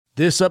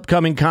This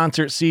upcoming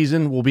concert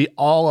season will be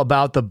all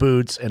about the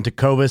boots, and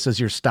Tecovas is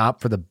your stop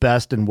for the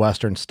best in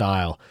Western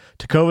style.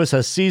 Tecovas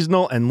has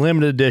seasonal and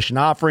limited edition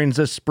offerings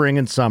this spring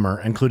and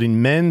summer,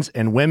 including men's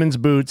and women's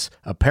boots,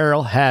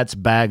 apparel, hats,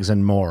 bags,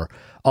 and more.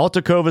 All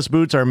Tecovas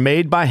boots are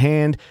made by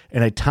hand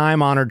in a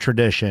time-honored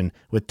tradition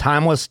with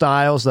timeless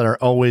styles that are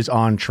always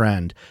on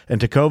trend. And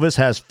Tecovas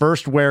has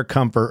first wear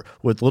comfort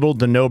with little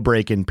to no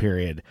break-in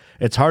period.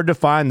 It's hard to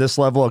find this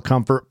level of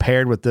comfort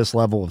paired with this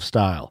level of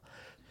style.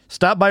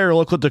 Stop by your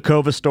local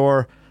Tecovas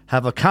store,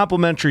 have a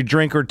complimentary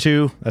drink or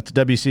two, that's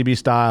WCB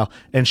style,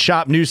 and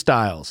shop new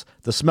styles.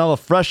 The smell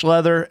of fresh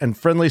leather and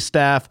friendly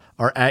staff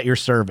are at your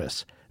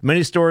service.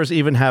 Many stores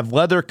even have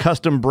leather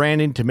custom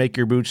branding to make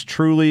your boots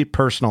truly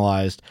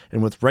personalized.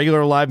 And with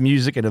regular live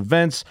music and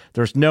events,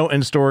 there's no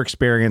in-store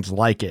experience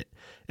like it.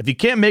 If you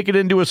can't make it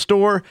into a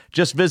store,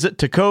 just visit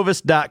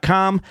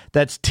tecovas.com.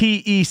 That's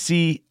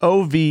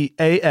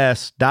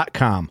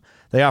TECOVAS.com.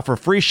 They offer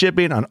free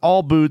shipping on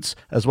all boots,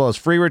 as well as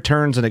free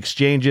returns and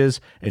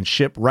exchanges, and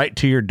ship right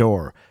to your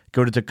door.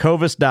 Go to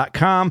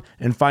tecovas.com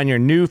and find your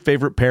new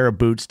favorite pair of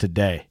boots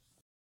today.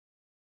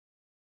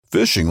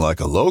 Fishing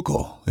like a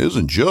local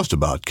isn't just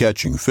about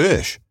catching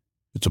fish.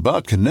 It's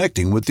about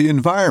connecting with the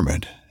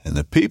environment and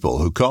the people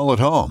who call it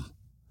home.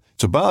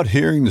 It's about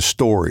hearing the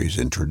stories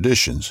and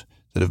traditions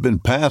that have been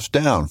passed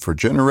down for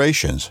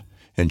generations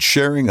and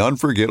sharing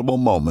unforgettable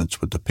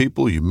moments with the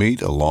people you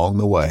meet along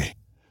the way.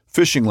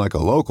 Fishing like a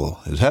local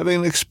is having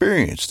an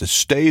experience that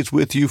stays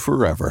with you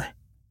forever.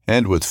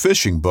 And with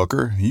Fishing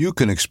Booker, you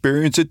can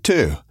experience it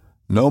too,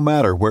 no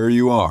matter where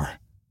you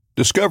are.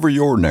 Discover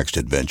your next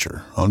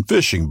adventure on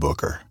Fishing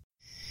Booker.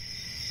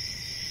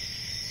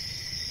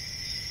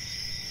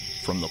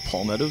 From the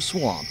Palmetto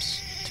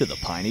Swamps to the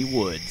Piney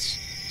Woods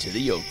to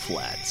the Oak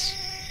Flats,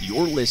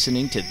 you're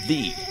listening to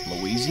the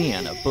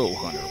Louisiana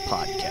Bowhunter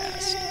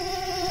Podcast.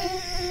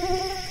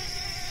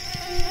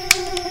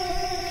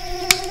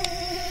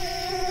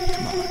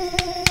 Come on.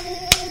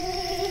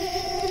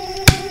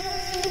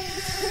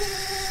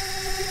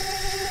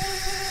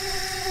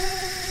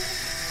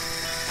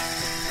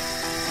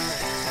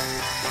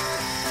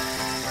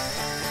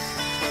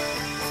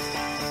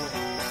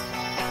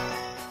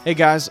 Hey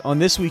guys, on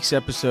this week's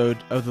episode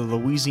of the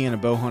Louisiana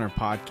Bowhunter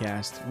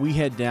Podcast, we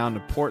head down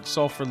to Port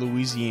Sulphur,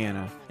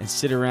 Louisiana, and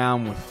sit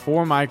around with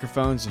 4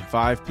 microphones and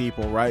 5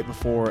 people right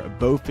before a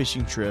bow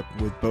fishing trip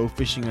with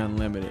Bowfishing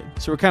Unlimited.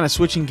 So we're kind of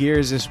switching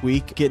gears this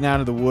week, getting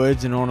out of the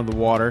woods and onto the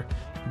water.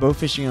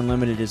 Bowfishing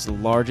Unlimited is the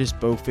largest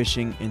bow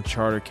fishing and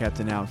charter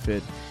captain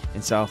outfit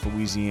in South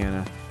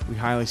Louisiana. We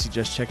highly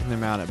suggest checking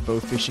them out at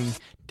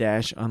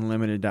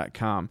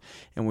bowfishing-unlimited.com.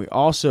 And we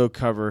also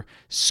cover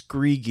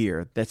SKRE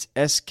gear. That's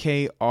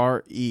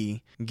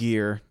SKRE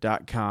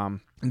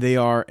gear.com. They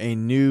are a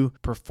new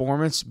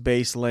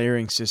performance-based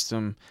layering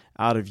system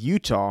out of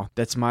Utah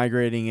that's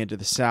migrating into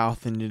the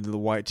South and into the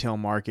whitetail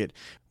market.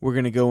 We're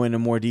going to go into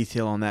more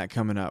detail on that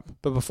coming up.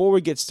 But before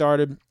we get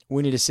started,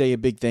 we need to say a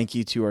big thank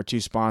you to our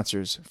 2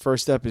 sponsors.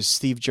 First up is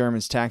Steve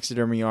German's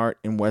Taxidermy Art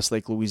in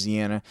Westlake,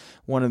 Louisiana,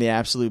 one of the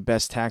absolute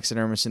best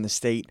taxidermists in the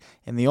state,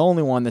 and the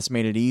only one that's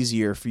made it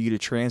easier for you to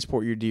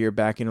transport your deer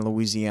back into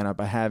Louisiana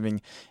by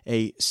having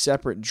a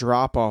separate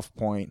drop-off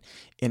point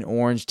in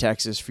Orange,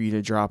 Texas for you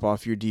to drop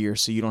off your deer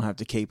so you don't have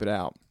to cape it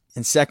out.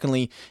 And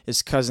secondly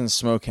is Cousins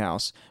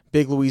Smokehouse.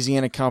 Big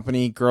Louisiana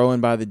company, growing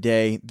by the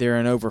day. They're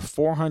in over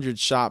 400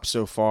 shops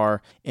so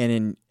far, and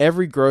in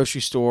every grocery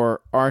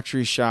store,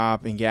 archery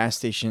shop, and gas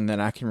station that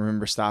I can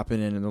remember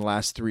stopping in the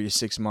last 3 to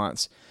 6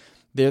 months.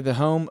 They're the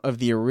home of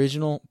the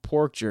original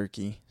pork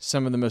jerky,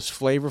 some of the most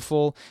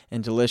flavorful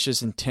and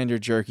delicious and tender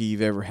jerky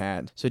you've ever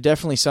had. So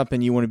definitely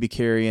something you want to be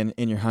carrying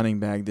in your hunting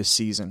bag this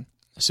season.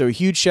 So a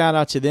huge shout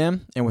out to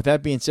them, and with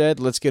that being said,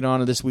 let's get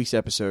on to this week's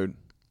episode.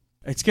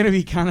 It's going to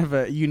be kind of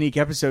a unique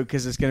episode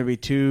because it's going to be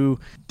 2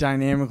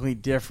 dynamically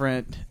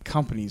different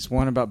companies.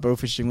 One about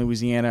Bowfishing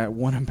Louisiana,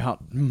 one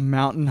about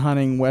mountain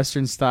hunting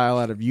Western style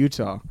out of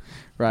Utah,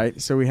 right?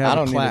 So we have I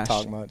don't a clash. need to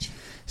talk much.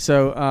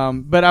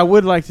 So, but I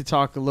would like to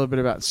talk a little bit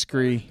about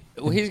SKRE.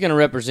 Well, he's going to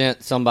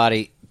represent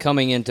somebody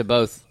coming into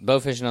both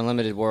Bowfishing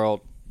Unlimited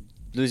world,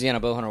 Louisiana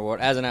Bowhunter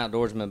world, as an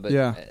outdoorsman, but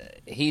yeah.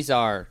 He's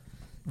our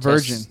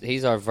virgin.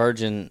 He's our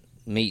virgin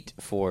meat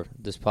for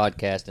this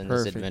podcast and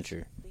Perfect. this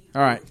adventure.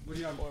 All right. What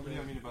do you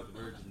mean about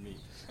the virgin meat?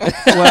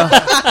 Well,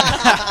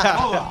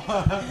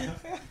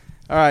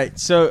 all right.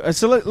 So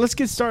let's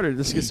get started.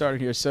 Let's get started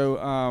here.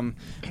 So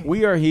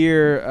we are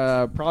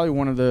here, probably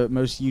one of the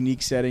most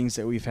unique settings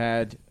that we've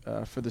had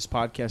for this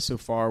podcast so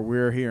far.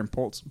 We're here in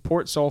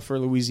Port Sulphur,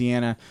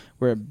 Louisiana.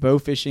 We're at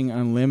Bowfishing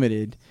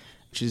Unlimited,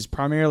 which is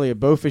primarily a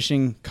bow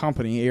fishing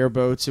company,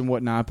 airboats and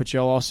whatnot, but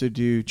y'all also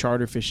do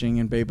charter fishing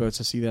and bay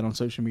boats. I see that on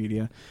social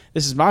media.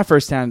 This is my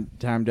first time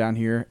down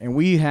here, and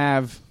we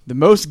have the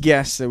most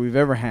guests that we've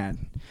ever had.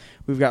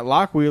 We've got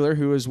Locke Wheeler,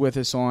 who was with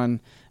us on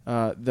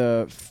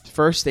the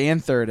first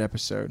and third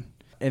episode.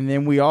 And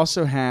then we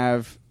also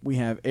have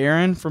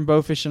Aaron from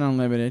Bowfishing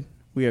Unlimited.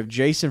 We have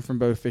Jason from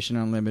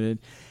Bowfishing Unlimited.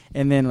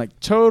 And then like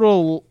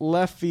total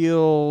left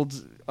field,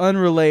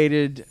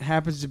 unrelated,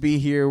 happens to be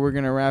here. We're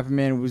going to wrap him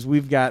in.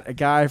 We've got a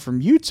guy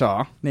from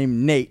Utah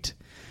named Nate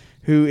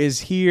who is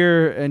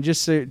here. And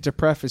just to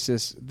preface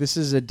this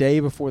is a day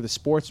before the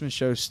Sportsman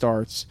Show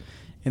starts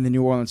in the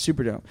New Orleans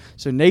Superdome.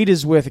 So Nate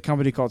is with a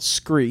company called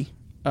SKRE,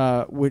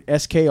 with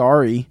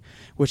SKRE,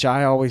 which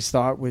I always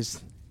thought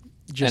was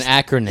just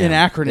an acronym. An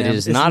acronym. It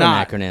is not an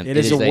acronym. It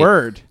is a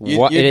word.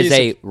 It is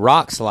a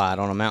rock slide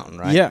on a mountain,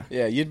 right? Yeah.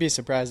 Yeah, you'd be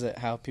surprised at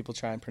how people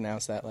try and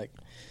pronounce that, like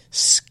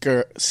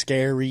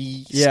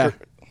scary. Yeah.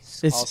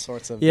 All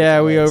sorts of.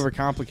 Yeah, we words.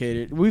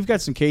 overcomplicate it. We've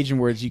got some Cajun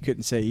words you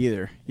couldn't say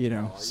either,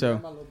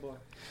 so.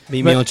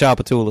 Meet me on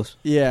Chapatulas.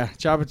 Yeah,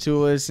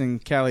 Chapatulas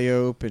and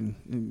Calliope,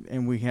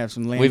 and we have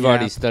some land. We've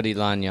already studied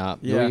lanyap.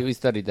 Yeah. We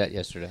studied that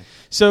yesterday.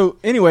 So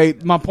anyway,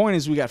 my point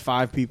is we got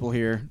 5 people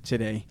here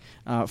today.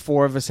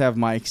 4 of us have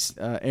mics.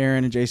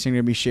 Aaron and Jason are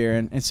going to be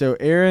sharing. And so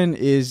Aaron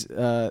is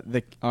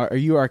are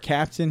you our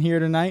captain here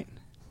tonight?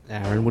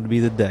 Aaron would be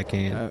the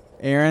deckhand.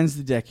 Aaron's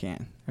the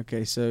deckhand.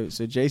 Okay, so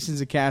Jason's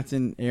the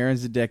captain,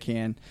 Aaron's the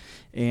deckhand,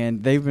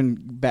 and they've been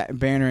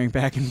bantering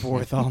back and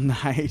forth all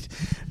night,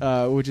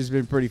 which has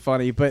been pretty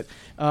funny. But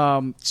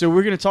so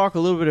we're going to talk a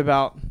little bit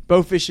about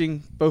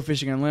Bowfishing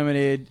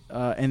Unlimited,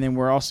 and then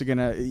we're also going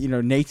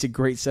to, Nate's a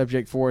great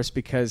subject for us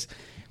because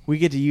we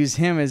get to use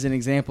him as an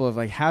example of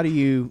like how do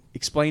you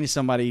explain to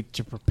somebody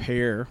to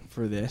prepare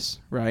for this,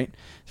 right?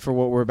 For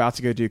what we're about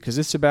to go do, because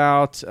it's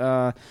about it's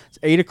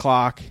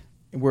 8:00.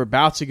 We're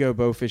about to go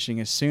bow fishing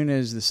as soon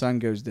as the sun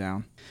goes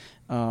down.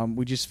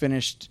 We just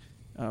finished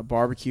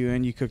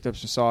barbecuing. You cooked up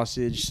some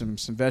sausage, some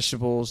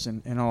vegetables,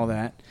 and all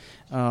that.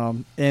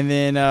 And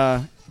then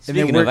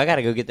Speaking of, I got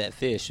to go get that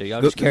fish. So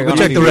y'all just carry go on.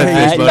 check the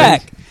redfish, buddy.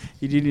 Back.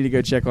 You do need to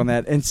go check on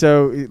that. And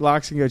so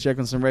Locks can go check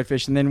on some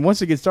redfish. And then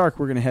once it gets dark,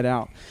 we're going to head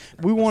out.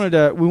 We wanted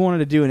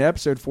to do an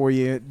episode for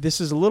you.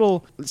 This is a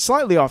little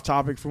slightly off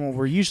topic from what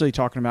we're usually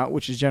talking about,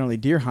 which is generally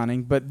deer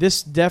hunting. But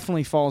this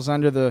definitely falls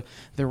under the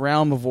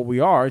realm of what we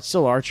are. It's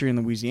still archery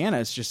in Louisiana.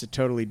 It's just a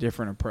totally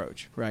different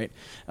approach, right?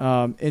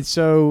 And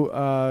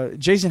so,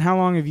 Jason, how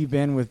long have you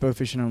been with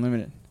Bowfishing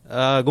Unlimited?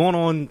 I'm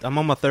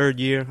on my 3rd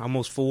year,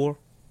 almost 4.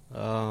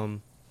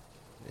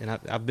 And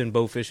I've been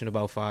bow fishing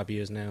about 5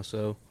 years now,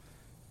 so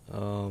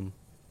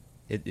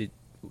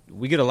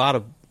we get a lot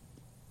of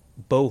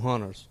bow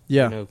hunters,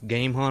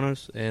 game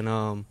hunters, and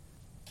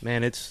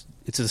man, it's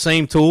the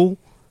same tool,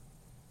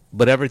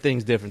 but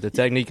everything's different. The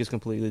technique is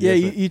completely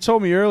different. Yeah, you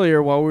told me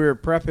earlier while we were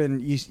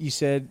prepping, you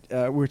said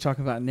we were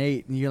talking about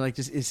Nate, and you're like,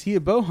 is he a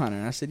bow hunter?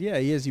 And I said, yeah,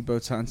 he is. He bow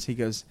hunts. He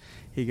goes,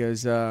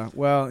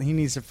 well, he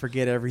needs to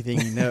forget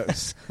everything he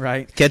knows,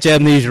 right? Catch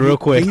amnesia real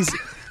quick.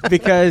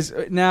 Because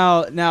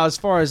now, as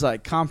far as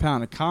like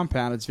compound to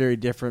compound, it's very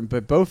different.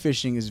 But bow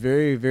fishing is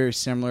very, very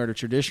similar to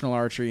traditional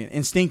archery and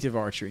instinctive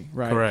archery,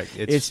 right? Correct.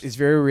 It's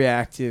very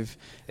reactive.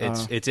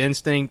 It's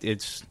instinct.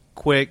 It's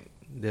quick.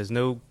 There's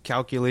no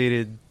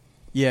calculated.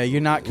 Yeah,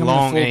 you're not coming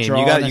long to full aim.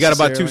 draw. You got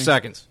about 2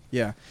 seconds.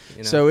 Yeah.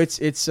 You know? So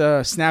it's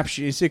snap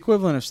shoot. It's the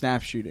equivalent of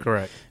snap shooting.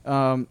 Correct.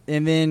 And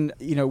then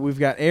we've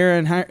got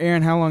Aaron.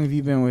 Aaron, how long have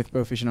you been with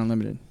Bowfishing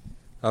Unlimited?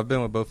 I've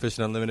been with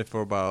Bowfishing Unlimited for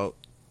about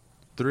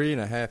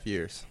 3.5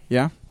 years.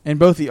 Yeah,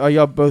 and are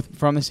y'all both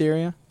from this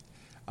area?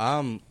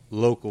 I'm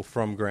local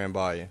from Grand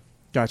Bayou.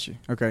 Gotcha.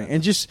 Okay,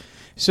 and just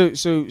so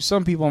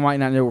some people might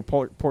not know where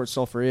Port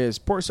Sulphur is.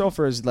 Port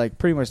Sulphur is like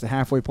pretty much the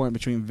halfway point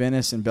between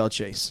Venice and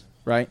Bellchase,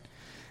 right?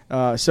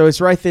 So it's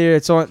right there.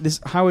 It's on this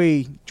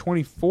Highway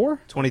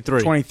 24?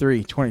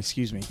 23.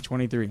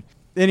 23.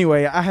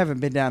 Anyway, I haven't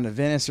been down to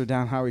Venice or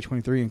down Highway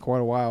 23 in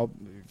quite a while,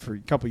 for a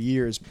couple of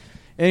years.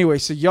 Anyway,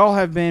 so y'all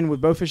have been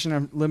with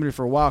Bowfishing Unlimited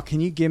for a while. Can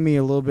you give me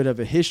a little bit of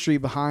a history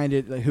behind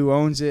it? Like who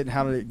owns it?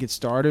 How did it get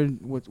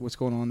started? What's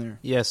going on there?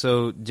 Yeah,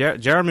 so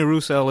Jeremy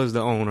Roussel is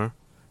the owner,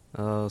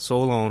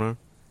 sole owner,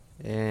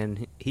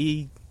 and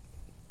he,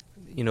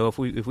 if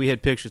we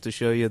had pictures to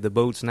show you the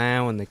boats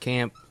now and the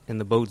camp and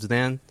the boats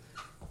then,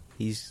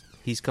 he's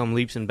come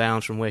leaps and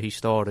bounds from where he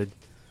started.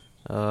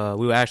 We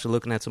were actually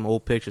looking at some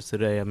old pictures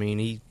today. I mean,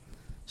 he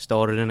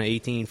started in an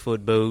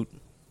 18-foot boat,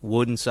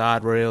 wooden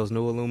side rails,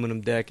 no aluminum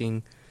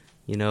decking.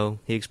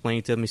 He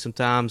explained to me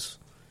sometimes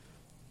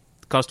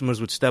customers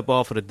would step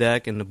off of the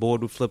deck and the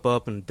board would flip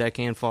up and the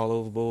deckhand fall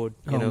overboard.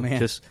 Man.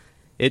 Just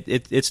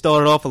it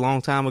started off a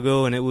long time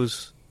ago, and it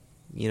was,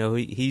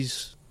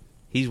 he's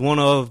one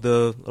of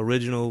the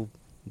original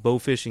bow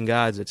fishing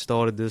guides that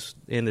started this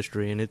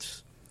industry, and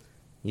it's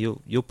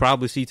you'll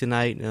probably see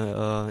tonight.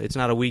 It's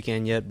not a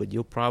weekend yet, but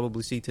you'll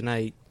probably see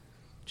tonight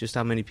just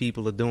how many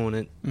people are doing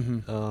it.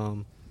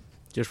 Mm-hmm.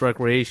 Just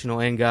recreational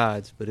and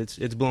guides, but it's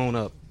blown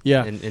up.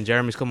 Yeah, and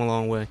Jeremy's come a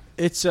long way.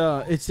 It's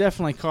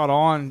definitely caught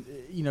on.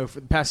 For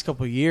the past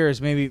couple of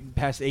years, maybe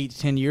past 8 to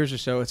 10 years or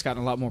so, it's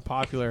gotten a lot more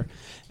popular.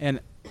 And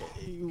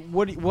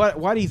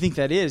why do you think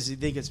that is? Do you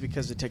think it's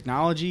because of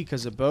technology,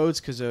 because of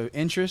boats, because of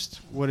interest?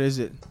 What is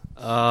it?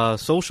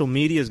 Social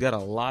media's got a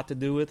lot to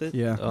do with it.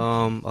 Yeah.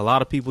 A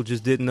lot of people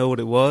just didn't know what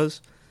it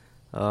was.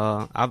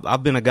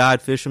 I've been a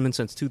guide fisherman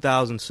since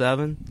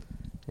 2007,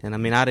 and I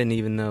mean I didn't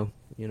even know.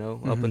 You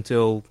know, up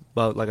until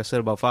about, like I said,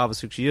 about 5 or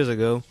 6 years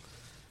ago,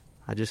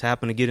 I just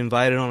happened to get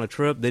invited on a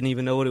trip, didn't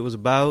even know what it was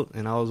about,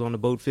 and I was on the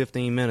boat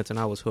 15 minutes and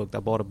I was hooked. I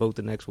bought a boat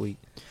the next week.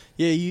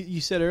 Yeah,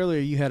 you said earlier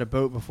you had a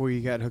boat before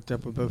you got hooked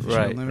up with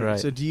Bowfishing Unlimited. Right.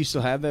 So do you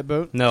still have that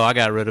boat? No, I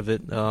got rid of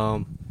it.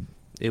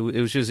 It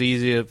was just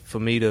easier for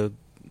me to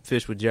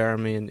fish with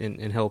Jeremy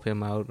and help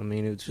him out. I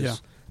mean, it was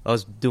just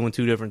us doing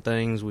two different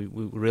things. We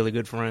were really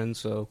good friends,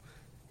 so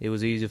it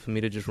was easier for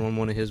me to just run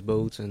one of his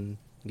boats and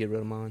get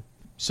rid of mine.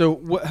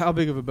 So how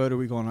big of a boat are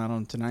we going out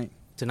on tonight?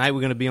 Tonight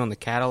we're going to be on the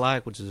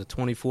Cadillac, which is a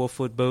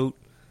 24-foot boat.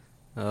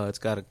 It's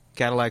got a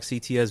Cadillac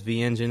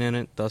CTS-V engine in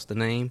it, thus the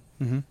name.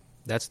 Mm-hmm.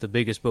 That's the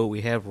biggest boat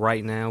we have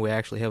right now. We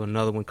actually have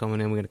another one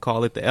coming in. We're going to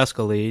call it the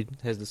SKRE.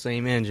 It has the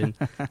same engine.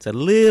 It's a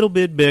little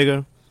bit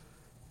bigger.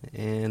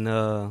 And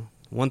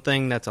one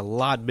thing that's a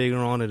lot bigger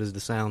on it is the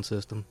sound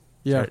system.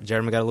 Yeah.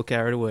 Jeremy got a little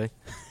carried away.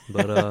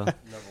 But Number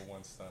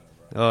one stunner,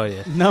 bro. Oh,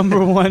 yeah.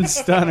 Number one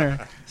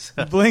stunner.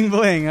 Bling,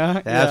 bling,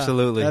 huh?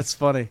 Absolutely. Yeah, that's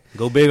funny.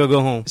 Go big or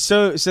go home.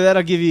 So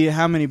that'll give you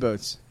how many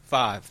boats?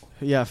 5.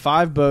 Yeah,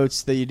 5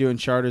 boats that you're doing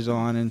charters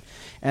on,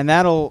 and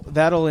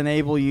that'll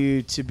enable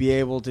you to be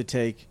able to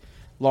take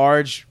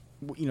large,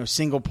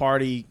 single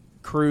party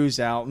crews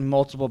out and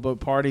multiple boat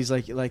parties,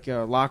 like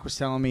Locke was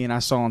telling me, and I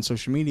saw on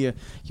social media.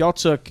 Y'all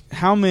took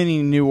how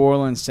many New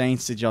Orleans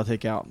Saints did y'all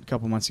take out a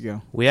couple months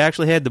ago? We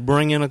actually had to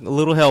bring in a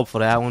little help for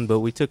that one, but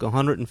we took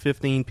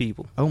 115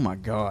 people. Oh my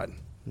God!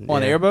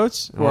 On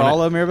airboats? Were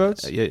all of them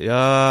airboats?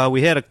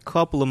 We had a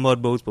couple of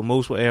mud boats, but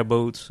most were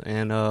airboats,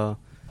 and I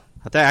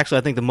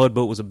think the mud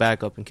boat was a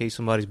backup in case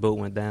somebody's boat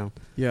went down.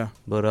 Yeah.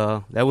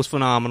 But that was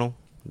phenomenal.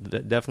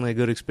 Definitely a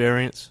good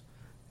experience.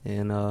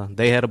 And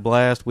they had a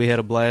blast. We had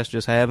a blast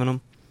just having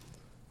them.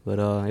 But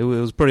it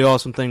was a pretty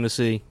awesome thing to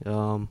see.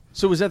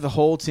 So was that the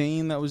whole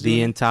team that was the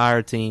doing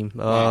entire team?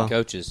 And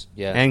coaches,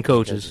 yeah. And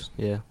coaches,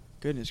 yeah.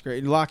 Goodness,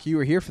 great. Locke, you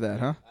were here for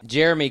that, huh?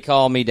 Jeremy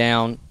called me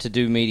down to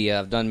do media.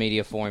 I've done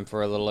media for him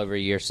for a little over a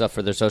year, stuff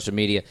for their social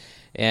media.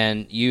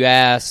 And you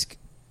ask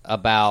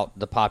about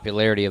the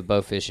popularity of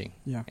bow fishing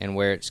and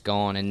where it's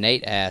gone. And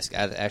Nate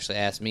actually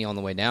asked me on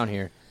the way down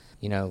here,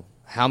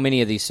 how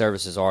many of these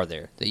services are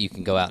there that you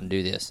can go out and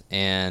do this?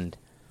 And,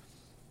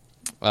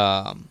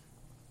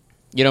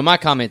 my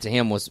comment to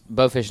him was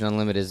Bowfishing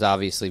Unlimited is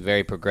obviously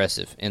very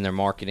progressive in their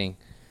marketing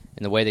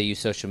and the way they use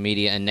social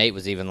media. And Nate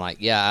was even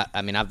like,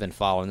 I've been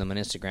following them on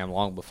Instagram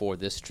long before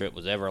this trip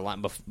was ever,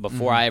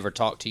 before I ever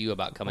talked to you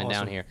about coming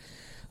down here.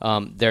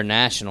 They're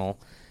national,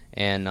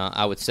 and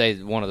I would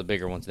say one of the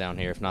bigger ones down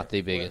here, if not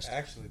the biggest. We're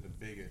actually the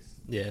biggest.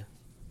 Yeah.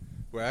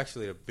 We're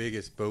actually the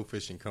biggest bow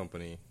fishing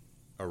company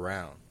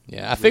around.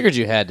 Yeah, I figured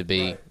you had to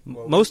be. Right.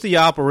 Well, most of the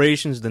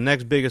operations, the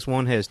next biggest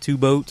one has 2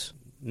 boats.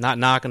 Not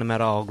knocking them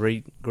at all.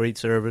 Great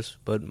service.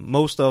 But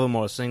most of them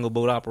are a single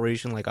boat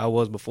operation like I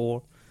was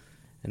before.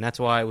 And that's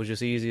why it was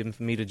just easy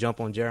for me to jump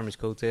on Jeremy's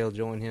coattail,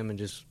 join him, and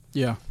just,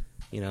 he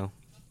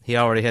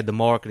already had the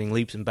marketing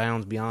leaps and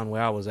bounds beyond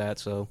where I was at.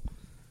 So,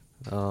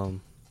 Well,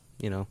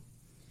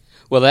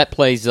 that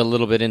plays a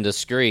little bit into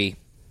SKRE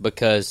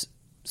because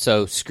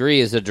SKRE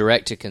is a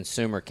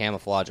direct-to-consumer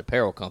camouflage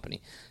apparel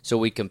company. So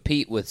we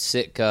compete with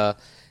Sitka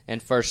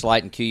and First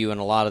Light and QU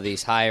and a lot of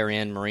these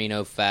higher-end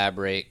merino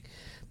fabric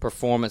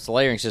performance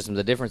layering systems.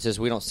 The difference is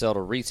we don't sell to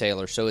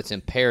retailers, so it's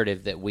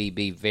imperative that we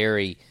be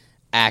very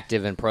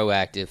active and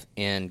proactive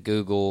in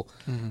Google,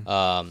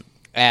 AdWords,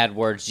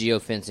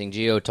 geofencing,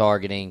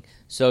 geotargeting,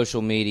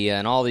 social media,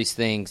 and all these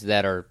things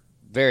that are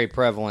very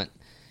prevalent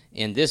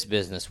in this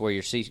business where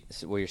you're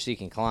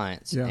seeking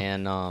clients. Yeah.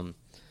 And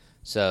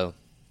so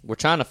we're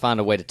trying to find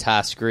a way to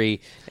tie SKRE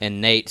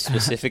and Nate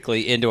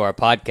specifically into our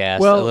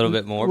podcast a little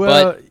bit more.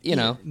 But,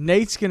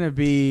 Nate's going to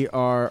be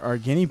our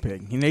guinea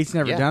pig. Nate's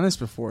never done this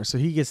before, so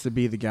he gets to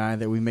be the guy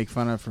that we make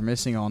fun of for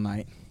missing all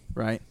night,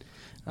 right?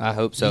 I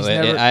hope so.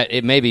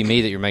 It may be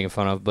me that you're making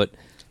fun of, but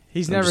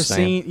you've never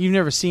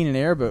seen an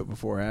airboat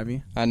before, have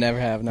you? I never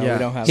have. No, we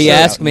don't have. He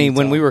asked me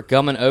when we were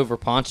coming over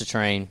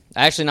Pontchartrain.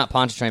 Actually, not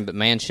Pontchartrain, but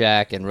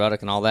Manchac and Ruddock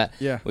and all that.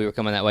 Yeah, we were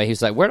coming that way. He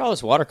was like, "Where'd all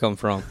this water come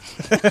from?"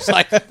 It's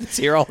like it's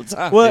here all the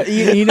time. Well,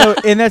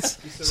 and that's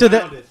so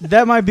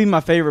that might be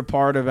my favorite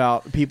part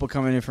about people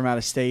coming in from out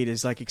of state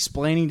is like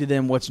explaining to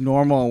them what's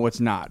normal and what's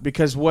not.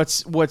 Because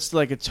what's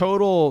like a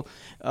total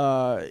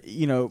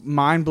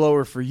mind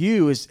blower for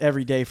you is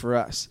every day for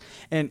us.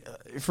 And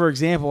for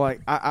example, like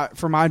I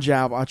for my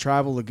job, I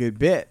travel a good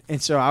bit, and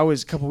so a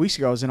couple weeks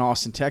ago I was in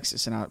Austin,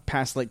 Texas, and I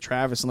passed Lake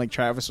Travis, and Lake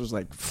Travis was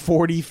like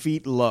 40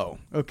 feet low.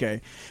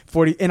 Okay,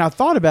 40, and I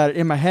thought about it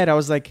in my head. I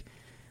was like,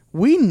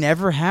 we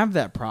never have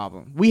that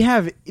problem. We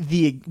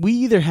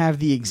either have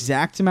the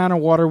exact amount of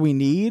water we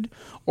need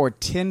or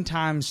 10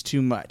 times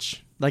too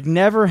much. Like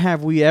never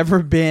have we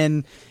ever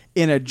been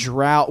in a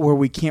drought where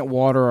we can't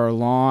water our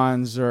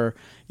lawns or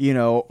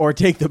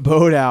take the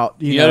boat out.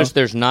 You notice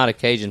there's not a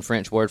Cajun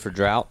French word for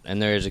drought,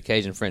 and there is a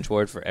Cajun French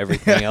word for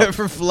everything else.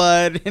 For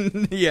flood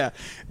and,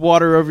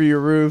 water over your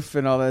roof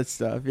and all that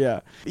stuff, yeah.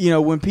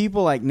 When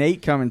people like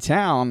Nate come in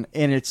town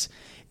and it's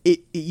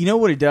You know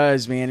what it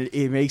does, man?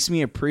 It makes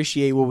me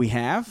appreciate what we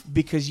have,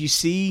 because you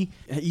see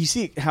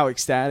how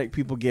ecstatic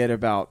people get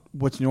about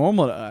what's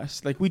normal to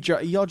us. Like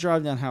y'all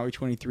drive down Highway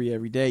 23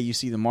 every day. You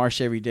see the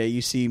marsh every day.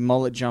 You see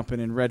mullet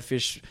jumping and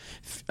redfish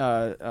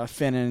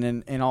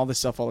finning and all this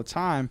stuff all the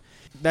time.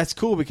 That's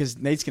cool because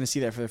Nate's going to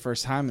see that for the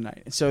first time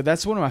tonight. So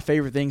that's one of my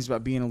favorite things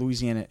about being a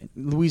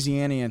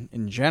Louisianian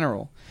in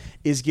general,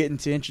 is getting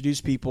to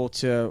introduce people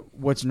to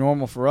what's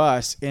normal for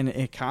us, and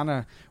it kind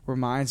of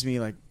reminds me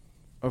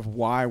of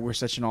why we're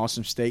such an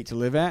awesome state to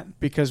live at,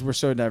 because we're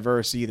so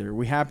diverse. Either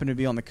we happen to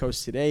be on the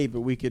coast today,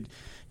 but we could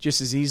just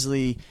as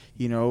easily,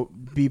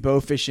 be bow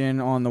fishing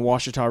on the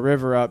Ouachita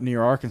River up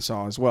near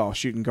Arkansas as well,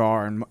 shooting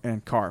gar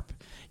and carp.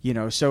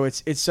 So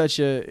it's such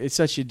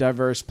a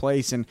diverse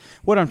place. And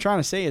what I'm trying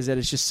to say is that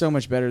it's just so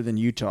much better than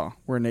Utah,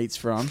 where Nate's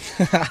from,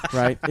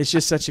 right? It's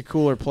just such a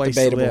cooler place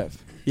to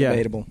live. Yeah.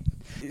 Debatable.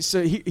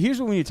 So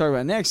here's what we need to talk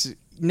about next.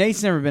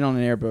 Nate's never been on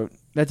an airboat.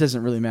 That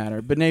doesn't really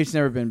matter. But Nate's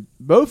never been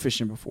bow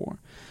fishing before.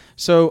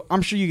 So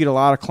I'm sure you get a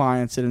lot of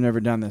clients that have never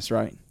done this,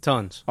 right?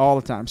 Tons. All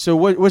the time. So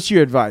what's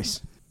your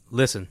advice?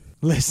 Listen.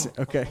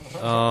 Okay.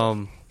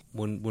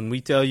 When we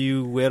tell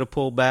you where to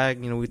pull back,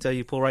 we tell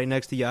you pull right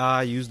next to your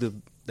eye, use the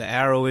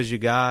arrow as your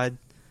guide.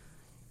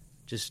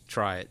 Just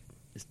try it.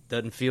 It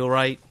doesn't feel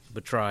right,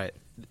 but try it.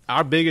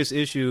 Our biggest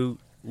issue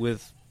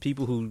with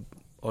people who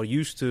are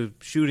used to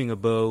shooting a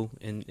bow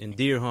and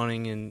deer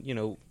hunting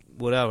and,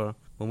 whatever,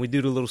 when we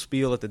do the little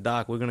spiel at the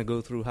dock, we're going to go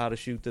through how to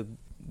shoot the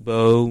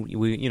bow.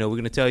 We're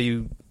going to tell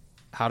you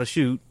how to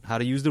shoot, how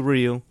to use the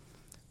reel.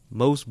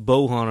 Most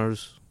bow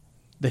hunters,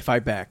 they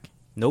fight back.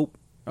 Nope.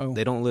 Oh.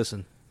 They don't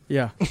listen.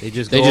 Yeah. They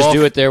just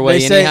do it their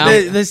way anyhow.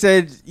 They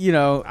said, I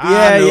know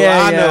how to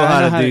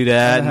do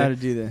that. I know how to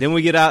do that. Then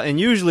we get out, and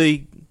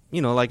usually,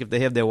 like if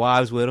they have their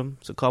wives with them,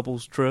 it's a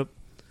couple's trip.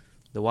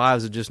 The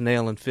wives are just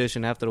nailing fish,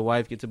 and after the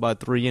wife gets about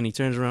 3 in, he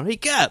turns around, "Hey,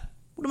 Cap,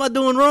 what am I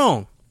doing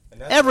wrong?"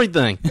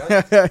 Everything.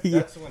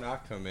 That's when I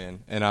come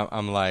in, and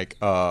I'm like,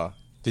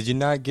 did you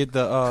not get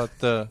the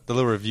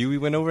little review we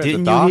went over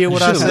Didn't at the dock? you hear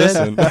what I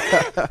said?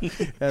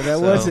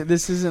 Wasn't.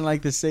 This isn't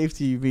like the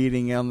safety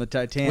meeting on the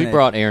Titanic. We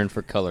brought Aaron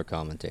for color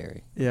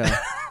commentary. Yeah.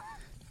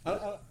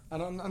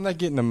 I'm not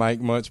getting the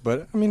mic much,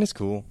 but I mean it's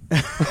cool.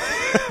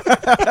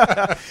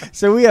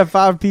 So we have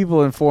 5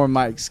 people and 4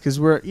 mics because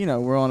we're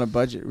on a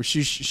budget. We're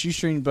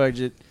shoestring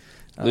budget.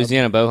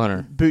 Louisiana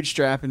Bowhunter.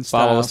 Bootstrapping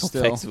Follow style us on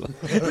still.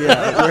 Facebook.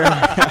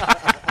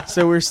 Yeah.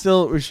 So we're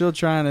still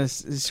trying to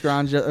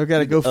scrounge up. We've got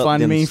to go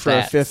fund me for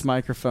a 5th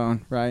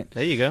microphone, right?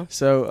 There you go.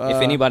 So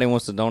if anybody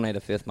wants to donate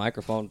a 5th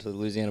microphone to the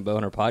Louisiana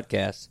Bowhunter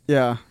podcast,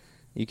 yeah,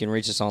 you can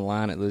reach us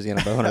online at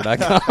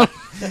louisianabowhunter.com.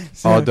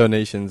 All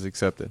donations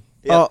accepted.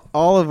 Yep.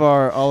 All of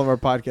our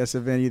podcasts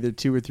have been either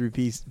 2 or 3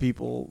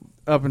 people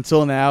up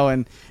until now,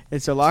 and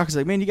so Locker's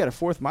like, "Man, you got a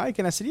 4th mic?"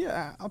 And I said,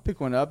 "Yeah, I'll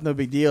pick one up, no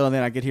big deal." And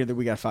then I get here that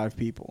we got 5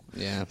 people.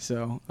 Yeah.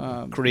 So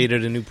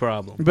Created a new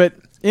problem. But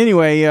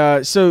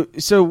anyway, so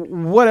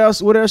what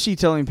else? What else are you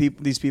telling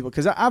these people?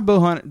 Because I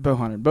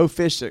bow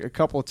fished a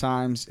couple of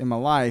times in my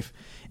life,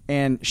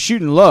 and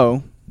shooting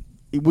low.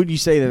 Would you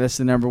say that that's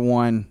the number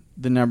one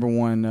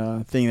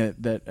thing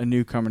that a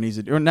newcomer needs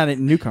to do, or not a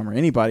newcomer,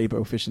 anybody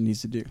bow fishing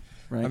needs to do?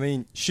 Right? I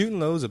mean, shooting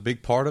low is a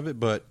big part of it,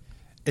 but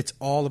it's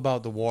all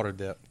about the water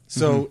depth.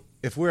 So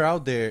if we're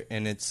out there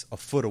and it's a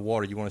foot of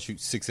water, you want to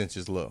shoot 6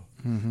 inches low.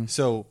 Mm-hmm.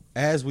 So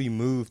as we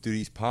move through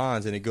these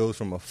ponds and it goes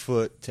from a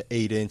foot to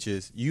 8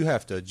 inches, you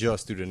have to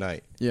adjust through the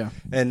night. Yeah,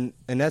 and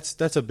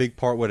that's a big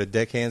part where the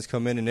deckhands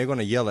come in and they're going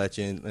to yell at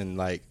you and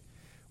like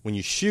when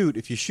you shoot,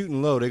 if you're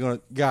shooting low, they're going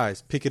to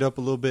guys pick it up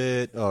a little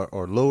bit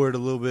or lower it a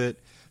little bit.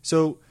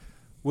 So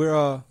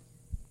we're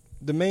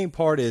the main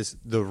part is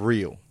the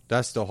reel.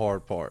 That's the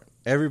hard part.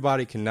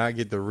 Everybody cannot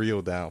get the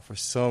reel down for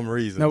some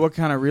reason. Now, what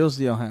kind of reels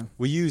do y'all have?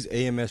 We use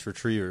AMS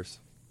retrievers.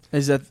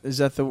 Is that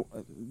the?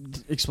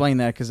 Explain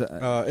that, because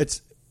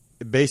it's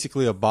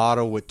basically a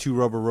bottle with 2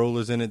 rubber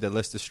rollers in it that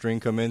lets the string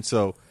come in.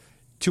 So,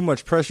 too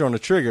much pressure on the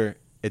trigger,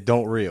 it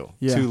don't reel.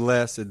 Yeah. Too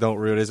less, it don't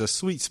reel. There's a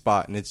sweet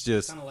spot, and it's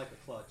just kind of like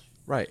a clutch.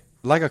 Right,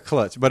 like a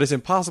clutch, but it's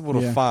impossible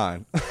to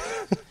find.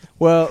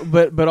 Well,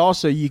 but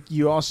also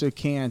you also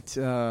can't.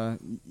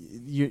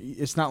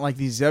 It's not like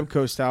these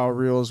Zebco style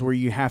reels where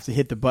you have to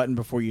hit the button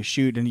before you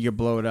shoot and you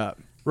blow it up.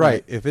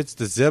 Right. If it's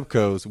the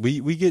Zebcos,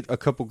 we get a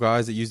couple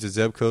guys that use the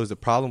Zebcos. The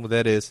problem with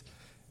that is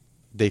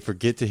they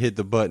forget to hit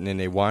the button and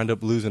they wind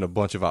up losing a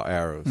bunch of our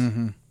arrows.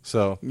 Mm-hmm.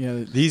 So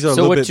these are a little bit better.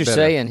 So what you're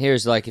saying here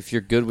is like if you're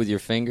good with your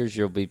fingers,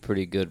 you'll be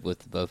pretty good with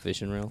the bow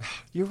fishing reel.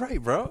 You're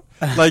right, bro.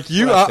 Like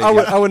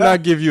I would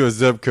not give you a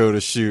Zebco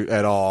to shoot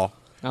at all.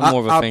 I'm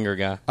more of a finger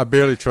guy. I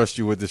barely trust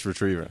you with this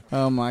retriever.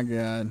 Oh, my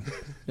God.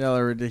 Y'all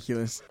are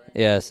ridiculous.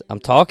 Yes, I'm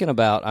talking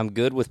about I'm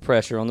good with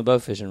pressure on the bow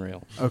fishing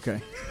reel.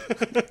 Okay.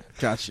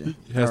 Gotcha.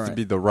 It has to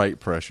be the right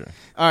pressure.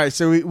 All right,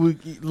 so we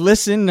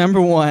listen, number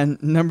 1.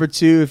 Number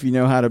 2, if you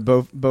know how to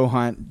bow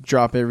hunt,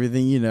 drop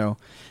everything you know.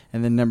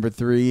 And then number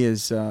 3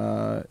 is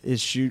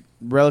shoot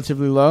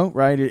relatively low,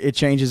 right? It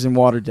changes in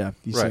water depth,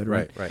 you said,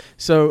 right? Right.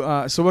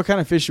 So what kind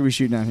of fish are we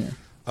shooting out here?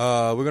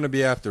 We're going to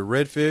be after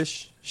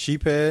redfish,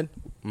 sheephead,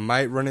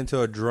 might run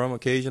into a drum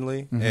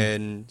occasionally,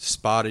 and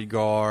spotted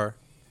gar,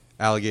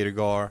 alligator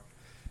gar,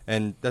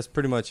 and that's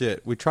pretty much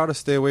it. We try to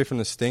stay away from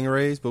the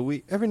stingrays,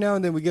 but every now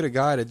and then we get a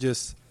guy that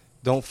just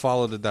don't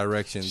follow the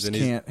directions. He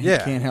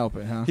can't help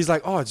it, huh? He's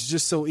like, oh, it's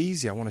just so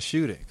easy. I want to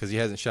shoot it because he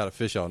hasn't shot a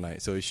fish all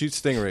night. So he shoots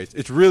stingrays.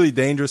 It's really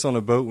dangerous on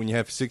a boat when you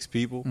have 6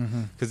 people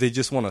because they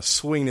just want to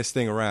swing this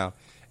thing around.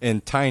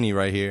 And Tiny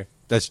right here,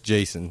 that's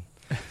Jason.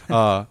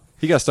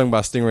 He got stung by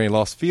a stingray and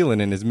lost feeling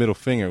in his middle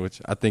finger,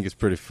 which I think is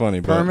pretty funny.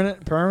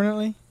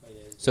 Permanently?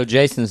 So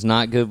Jason's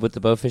not good with the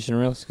bow fishing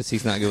reels because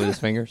he's not good with his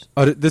fingers?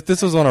 Oh,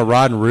 this was on a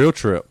rod and reel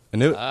trip.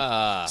 And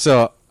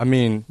so, I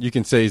mean, you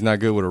can say he's not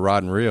good with a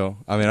rod and reel.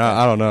 I mean,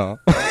 I don't know.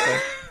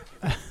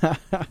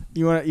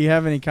 You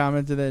have any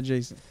comment to that,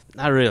 Jason?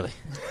 Not really.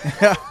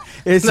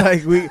 It's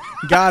like we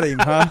got him,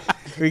 huh?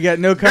 We got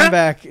no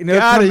comeback. No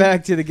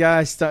comeback to the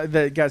guy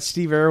that got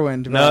Steve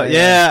Irwin. No,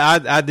 yeah,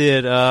 I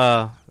did.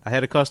 I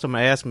had a customer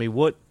ask me,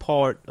 what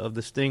part of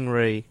the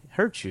stingray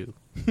hurt you?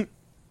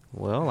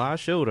 Well, I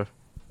showed her.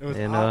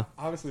 It was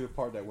obviously the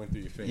part that went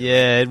through your finger.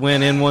 Yeah, it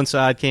went in one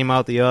side, came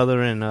out the other,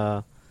 and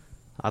I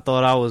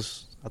thought I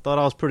was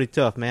pretty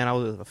tough, man.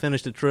 I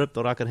finished the trip,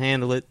 thought I could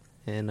handle it,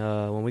 and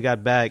when we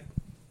got back,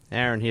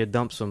 Aaron here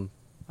dumped some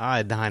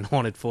iodine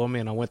on it for me,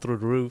 and I went through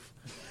the roof.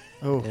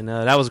 Oh, and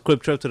that was a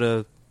quick trip to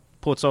the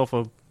Port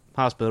Sulphur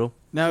Hospital.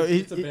 Now,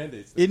 it's a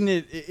Band-Aid.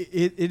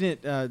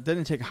 Doesn't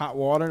it take hot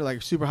water,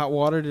 like super hot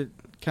water, to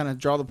kind of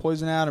draw the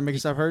poison out or make it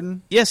stop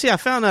hurting? Yeah, see, I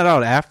found that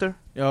out after.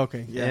 Oh,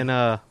 okay, yeah.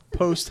 And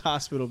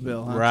post-hospital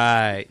bill, huh?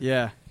 Right.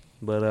 Yeah.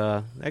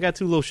 But I got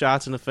 2 little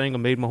shots in the finger,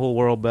 made my whole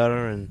world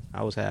better, and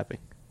I was happy.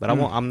 But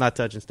I'm not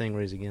touching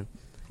stingrays again.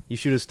 You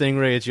shoot a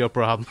stingray, it's your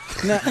problem.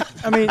 No,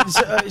 I mean,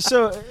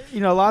 so a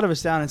lot of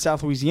us down in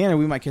South Louisiana,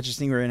 we might catch a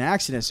stingray in an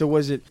accident. So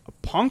was it a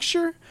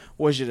puncture?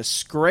 Was it a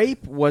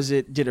scrape?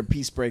 Did a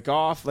piece break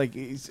off? Like,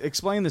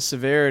 explain the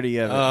severity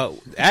of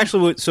it.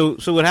 Actually, so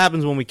what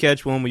happens when we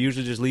catch one? We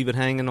usually just leave it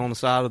hanging on the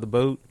side of the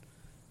boat.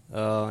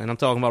 And I'm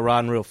talking about rod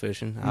and reel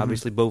fishing.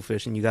 Obviously, bow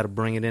fishing, you got to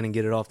bring it in and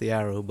get it off the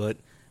arrow. But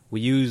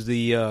we use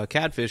the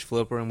catfish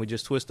flipper, and we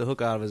just twist the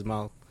hook out of his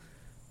mouth.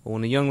 But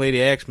when the young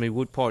lady asked me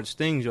what part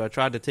stings you, I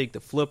tried to take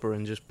the flipper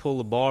and just pull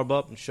the barb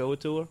up and show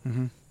it to her.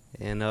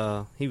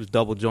 And he was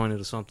double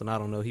jointed or something. I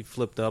don't know. He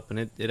flipped up,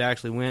 and it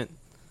actually went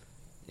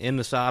in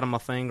the side of my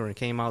finger and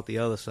came out the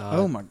other side.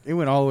 Oh, my. It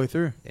went all the way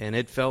through. And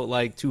it felt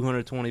like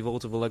 220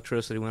 volts of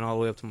electricity went all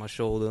the way up to my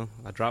shoulder.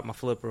 I dropped my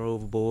flipper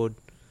overboard,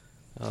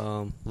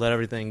 let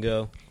everything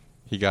go.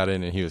 He got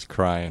in and he was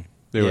crying.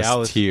 There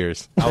was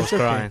tears. I was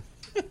crying.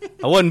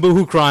 I wasn't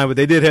boohoo crying, but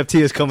they did have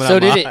tears coming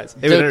out of my eyes.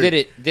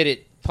 Did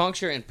it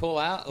puncture and pull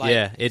out? Like,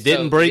 yeah, it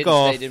didn't break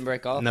off. It didn't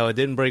break off? No, it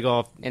didn't break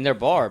off. And they're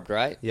barbed,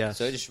 right? Yeah.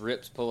 So it just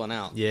rips pulling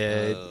out.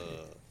 Yeah.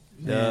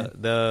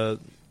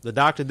 The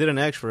doctor did an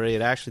x-ray.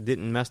 It actually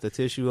didn't mess the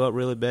tissue up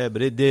really bad,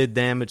 but it did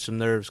damage some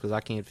nerves because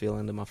I can't feel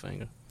into my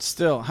finger.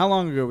 Still, how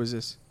long ago was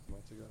this?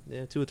 Months ago.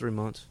 Yeah, 2 or 3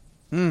 months.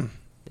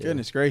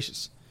 Goodness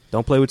gracious.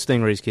 Don't play with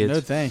stingrays, kids. No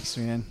thanks,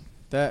 man.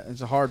 That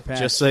is a hard pass.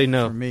 Just say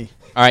no for me.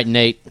 All right,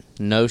 Nate.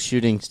 No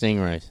shooting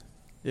stingrays.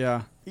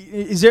 Yeah.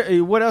 Is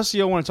there what else do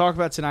you want to talk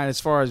about tonight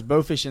as far as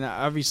bow fishing?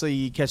 Obviously,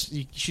 you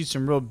shoot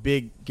some real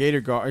big gator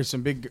gar, or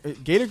some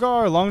big gator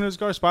gar, longnose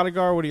gar, spotted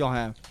gar. What do y'all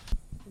have?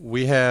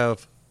 We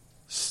have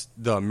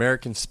the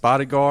American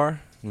spotted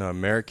gar and the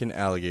American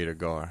alligator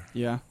gar.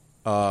 Yeah.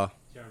 I've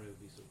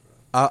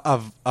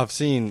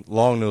seen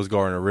longnose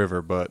gar in a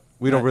river, but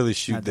we don't really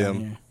shoot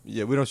them.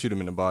 Yeah, we don't shoot them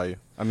in the bayou.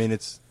 I mean,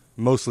 it's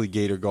mostly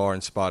gator gar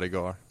and spotted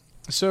gar.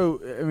 So,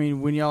 I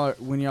mean, when y'all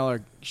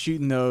are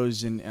shooting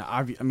those, and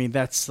I mean,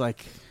 that's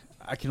like,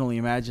 I can only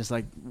imagine. It's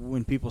like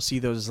when people see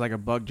those, it's like a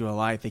bug to a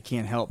light. They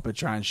can't help but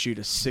try and shoot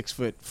a 6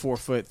 foot, 4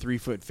 foot, 3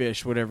 foot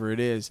fish, whatever it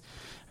is.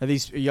 Are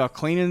y'all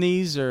cleaning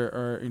these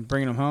or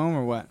bringing them home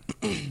or what?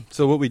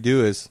 So what we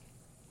do is,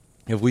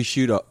 if we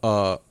shoot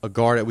a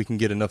gar that we can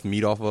get enough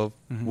meat off of,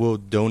 we'll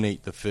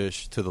donate the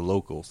fish to the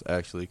locals,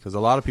 actually, because a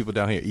lot of people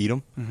down here eat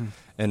them.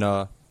 And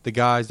the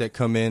guys that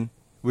come in,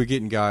 we're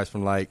getting guys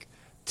from like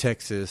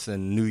Texas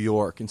and New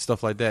York and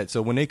stuff like that.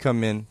 So when they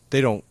come in,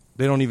 they don't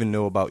even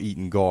know about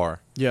eating gar.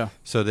 Yeah.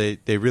 So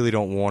they really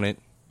don't want it.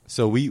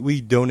 So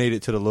we donate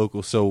it to the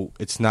locals, so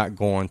it's not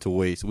going to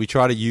waste. We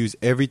try to use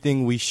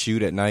everything we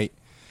shoot at night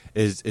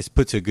is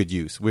put to good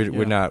use.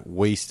 We're not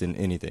wasting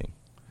anything.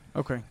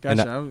 Okay,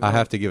 gotcha. And I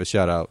have to give a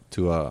shout out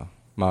to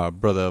my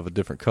brother of a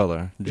different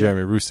color,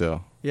 Jeremy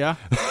Roussel. Yeah.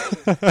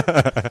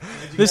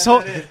 This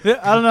whole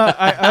I don't know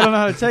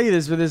how to tell you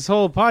this, but this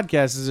whole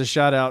podcast is a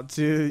shout out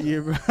to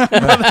you,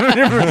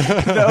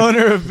 the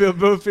owner of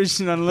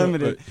Bowfishing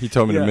Unlimited. He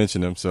told me to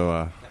mention him,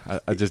 so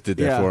I just did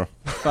that for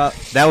him.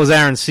 That was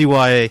Aaron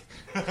CYA.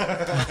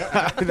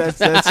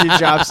 That's your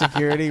job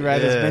security,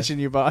 right? As mention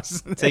your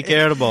boss. Take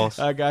care of the boss.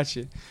 I got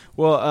you.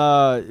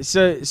 Well,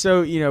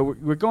 so you know,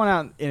 we're going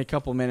out in a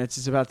couple of minutes.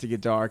 It's about to get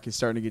dark. It's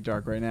starting to get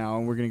dark right now,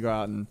 and we're going to go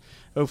out and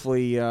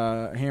hopefully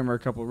hammer a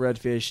couple of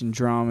redfish and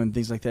drum and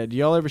things like that. Do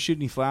y'all ever shoot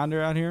any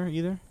flounder out here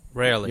either?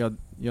 Rarely.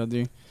 Y'all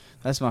do?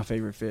 That's my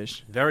favorite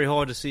fish. Very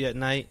hard to see at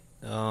night.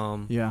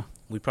 Yeah.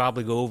 We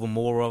probably go over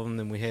more of them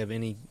than we have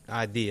any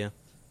idea.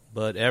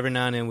 But every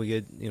now and then we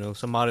get,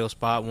 somebody will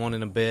spot one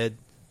in a bed.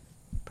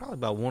 Probably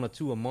about 1 or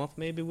 2 a month,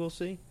 maybe we'll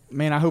see.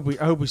 Man, I hope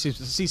we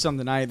see some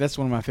tonight. That's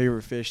one of my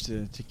favorite fish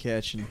to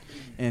catch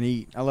and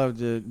eat. I love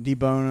to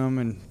debone them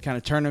and kind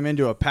of turn them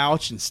into a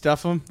pouch and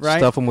stuff them, right?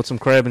 Stuff them with some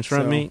crab and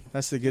shrimp meat.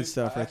 That's the good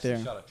stuff right there.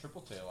 I shot a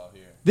triple tail out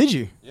here. Did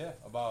you? Yeah,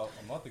 about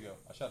a month ago.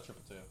 I shot a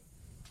triple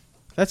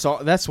tail.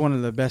 That's one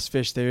of the best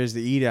fish there is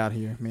to eat out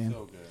here, man.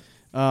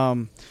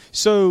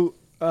 So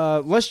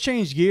good. Let's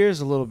change gears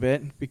a little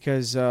bit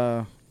because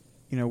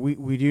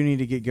we do need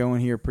to get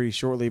going here pretty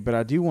shortly. But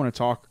I do want to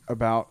talk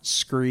about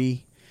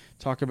SKRE,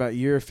 talk about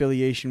your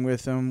affiliation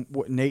with them,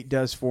 what Nate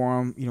does for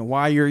them.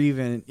 Why you're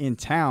even in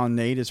town,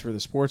 Nate, is for the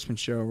Sportsman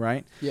Show,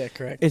 right? Yeah,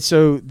 correct. And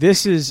so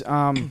this is.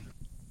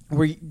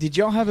 Did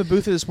y'all have a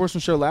booth at the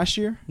Sportsman Show last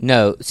year?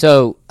 No.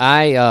 So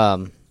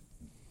I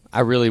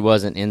really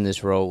wasn't in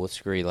this role with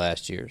SKRE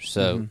last year.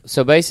 So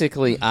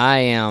basically, I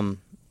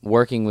am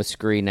working with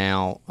SKRE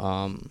now.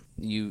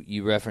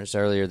 You referenced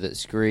earlier that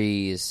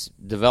SKRE is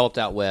developed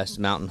out west,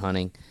 mountain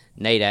hunting.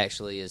 Nate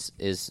actually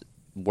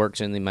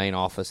works in the main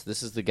office.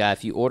 This is the guy.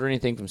 If you order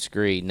anything from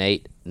SKRE,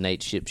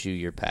 Nate ships you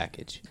your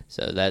package.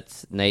 So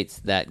Nate's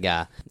that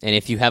guy. And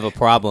if you have a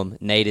problem,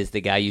 Nate is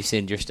the guy you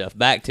send your stuff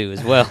back to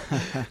as well.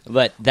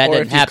 But that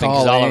doesn't happen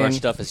because all of our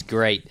stuff is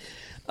great.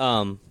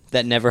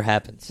 That never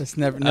happens. That's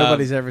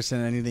nobody's ever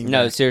sent anything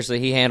No, back. seriously,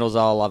 he handles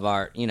all of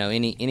our,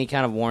 any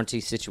kind of warranty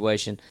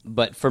situation.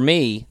 But for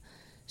me,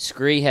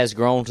 SKRE has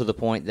grown to the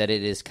point that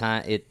it's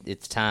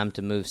time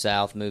to move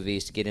south, move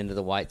east, get into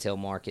the whitetail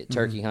market,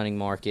 turkey hunting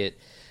market,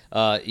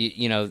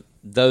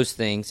 those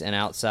things, and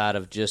outside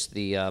of just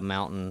the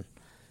mountain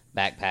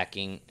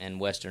backpacking and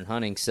western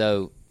hunting.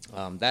 So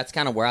that's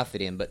kind of where I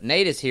fit in. But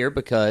Nate is here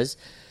because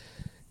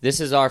this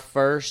is our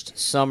first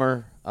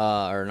summer,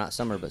 or not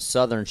summer, but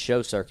southern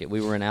show circuit. We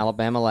were in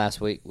Alabama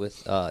last week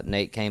with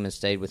Nate came and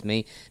stayed with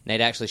me.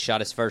 Nate actually shot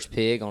his first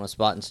pig on a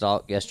spot and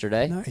stalk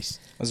yesterday. Nice.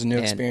 It was a new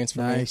experience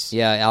for me.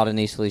 Yeah, out in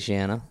East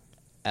Feliciana.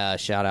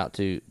 Shout out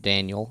to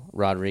Daniel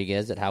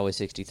Rodriguez at Highway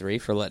 63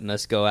 for letting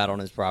us go out on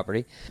his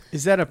property.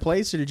 Is that a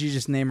place, or did you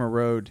just name a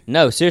road?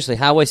 No, seriously,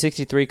 Highway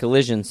 63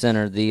 Collision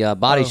Center, the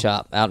body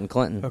shop out in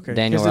Clinton. Okay,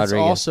 Daniel Rodriguez.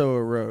 It's also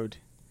a road.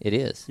 It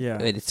is. Yeah.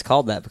 It's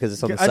called that because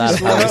it's on the side of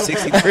Highway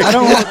 63.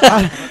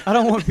 I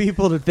don't want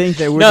people to think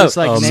that we're just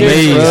like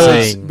naming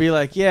roads. Be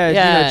like,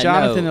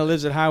 Jonathan that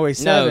lives at Highway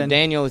 7. No,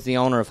 Daniel is the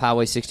owner of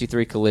Highway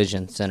 63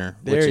 Collision Center,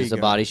 which is a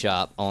body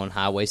shop on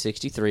Highway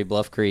 63,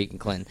 Bluff Creek in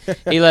Clinton.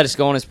 He let us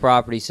go on his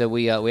property, so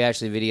we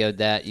actually videoed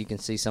that. You can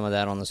see some of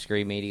that on the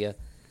SKRE media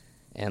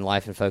and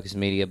Life in Focus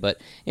media. But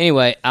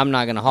anyway, I'm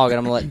not going to hog it.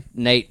 I'm going to let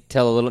Nate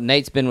tell a little.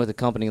 Nate's been with the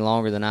company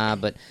longer than I,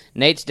 but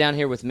Nate's down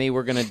here with me.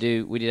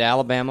 We did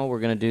Alabama. We're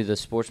going to do the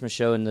Sportsman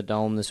Show in the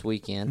Dome this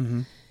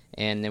weekend.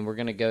 And then we're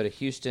going to go to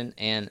Houston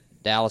and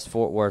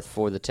Dallas-Fort Worth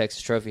for the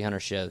Texas Trophy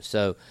Hunter Show.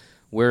 So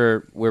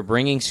we're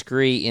bringing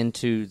SKRE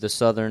into the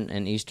southern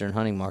and eastern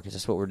hunting markets.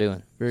 That's what we're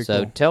doing. Very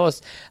so cool. Tell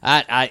us,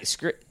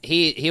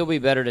 he'll be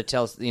better to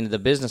tell us the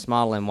business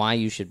model and why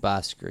you should buy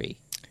SKRE.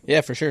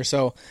 Yeah, for sure.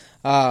 So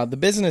the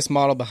business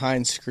model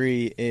behind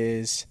SKRE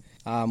is,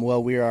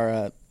 we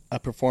are a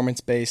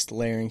performance-based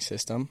layering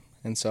system,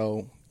 and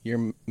so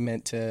you're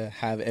meant to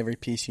have every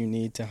piece you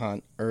need to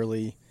hunt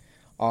early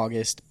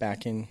August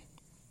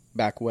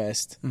back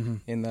west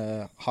in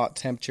the hot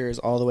temperatures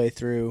all the way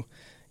through,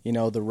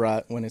 the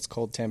rut when it's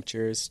cold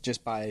temperatures,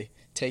 just by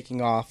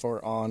taking off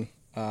or on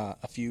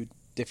a few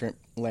different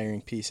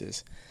layering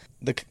pieces.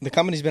 The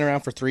company's been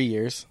around for 3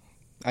 years.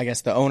 I guess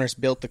the owners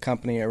built the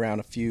company around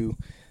a few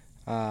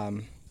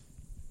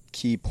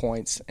key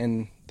points,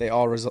 and they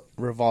all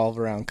revolve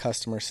around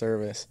customer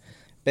service.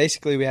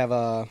 Basically, we have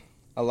a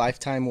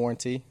lifetime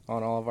warranty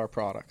on all of our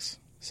products.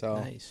 So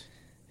nice.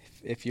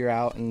 If you're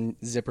out and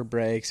zipper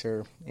breaks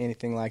or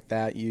anything like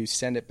that, you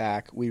send it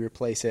back. We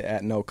replace it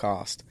at no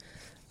cost.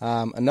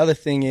 Another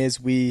thing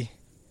is we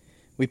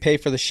pay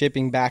for the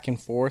shipping back and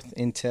forth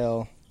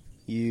until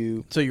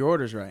you... So your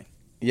order's right.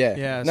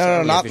 Yeah.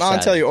 No, not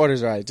until your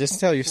order's right. Just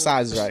until your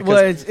size is right.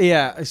 Well,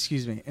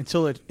 excuse me.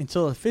 Until it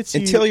fits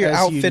you. Until you're as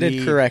outfitted you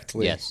need.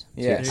 correctly. Yes.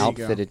 Yes.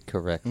 Outfitted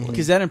correctly.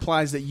 Because that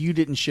implies that you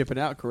didn't ship it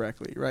out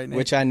correctly, right, Nate?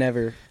 Which I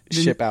never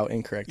ship out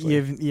incorrectly.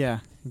 Yeah,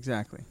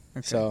 exactly.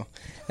 Okay. So,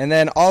 and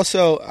then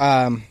also,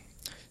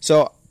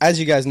 as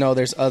you guys know,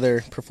 there's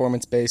other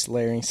performance-based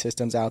layering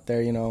systems out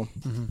there.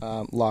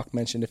 Locke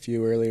mentioned a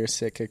few earlier,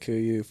 Sitka,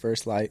 Kuiu,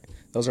 First Light.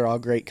 Those are all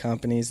great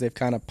companies. They've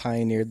kind of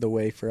pioneered the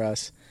way for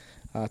us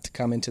to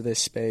come into this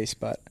space.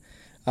 But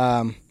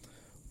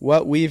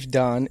what we've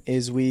done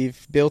is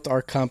we've built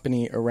our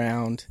company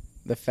around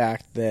the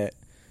fact that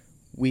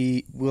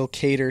we will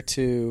cater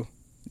to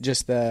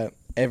just the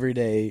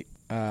everyday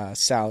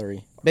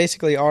salary.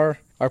 Basically, our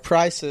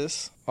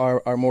prices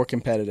are more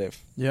competitive.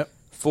 Yep.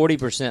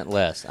 40%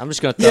 less. I'm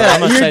just going to Yeah,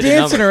 I'm gonna you're say the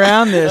dancing number.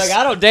 around this. Look,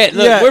 I don't dance.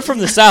 Look, Yeah, we're from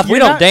the South. We you're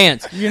don't not-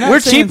 dance. you're not We're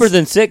saying- cheaper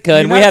than Sitka,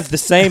 and you're we not- have the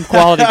same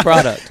quality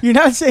product. You're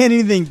not saying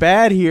anything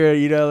bad here,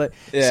 you know. Like,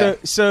 Yeah.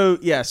 So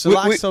We-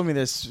 Locke we- told me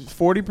this: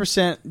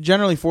 40%,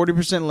 generally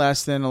 40%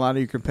 less than a lot of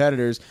your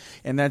competitors,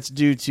 and that's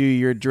due to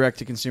your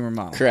direct-to-consumer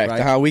model. Correct.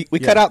 Right? We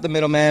Yeah. cut out the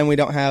middleman. We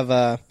don't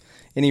have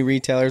any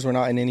retailers. We're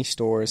not in any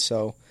stores.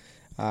 So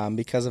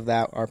because of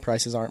that, our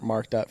prices aren't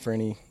marked up for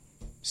any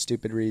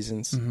stupid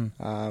reasons.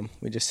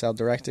 We just sell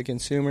direct to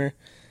consumer,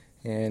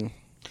 and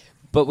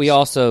But we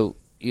also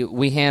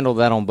we handle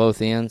that on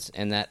both ends,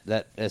 and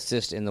that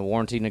assists in the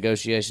warranty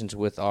negotiations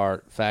with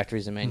our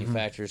factories and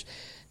manufacturers.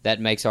 That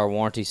makes our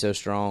warranty so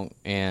strong,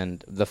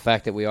 and the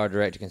fact that we are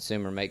direct to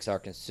consumer makes our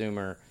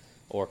consumer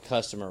or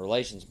customer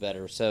relations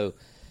better. So,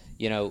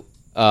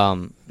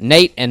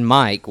 Nate and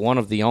Mike, one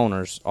of the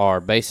owners, are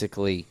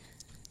basically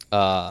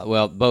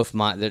both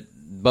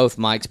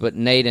Mikes, but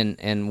Nate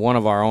and one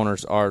of our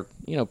owners are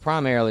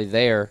primarily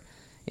there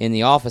in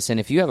the office. And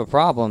if you have a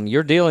problem,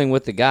 you're dealing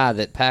with the guy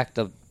that packed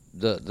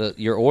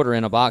your order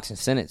in a box and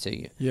sent it to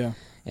you. Yeah.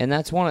 And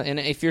that's one. And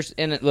if you're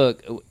in it,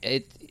 look,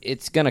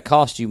 it's going to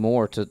cost you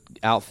more to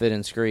outfit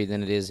in SKRE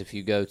than it is if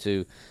you go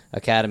to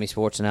Academy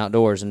Sports and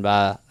Outdoors and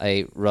buy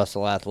a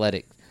Russell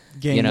Athletic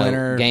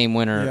game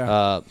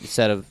winner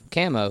set of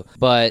camo.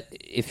 But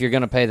if you're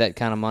going to pay that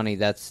kind of money,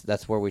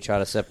 that's where we try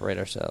to separate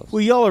ourselves.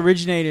 Well, y'all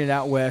originated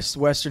out west,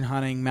 western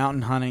hunting,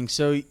 mountain hunting,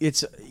 so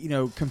it's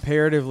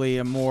comparatively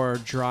a more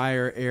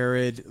drier,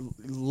 arid,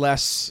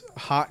 less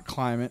hot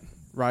climate,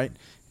 right?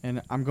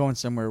 And I'm going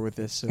somewhere with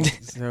this, so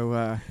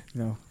I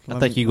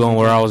think you're going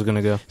where I was going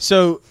to go.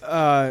 So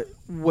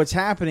what's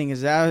happening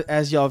is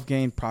as y'all have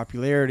gained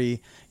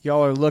popularity,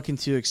 y'all are looking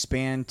to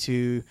expand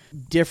to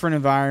different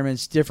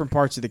environments, different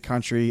parts of the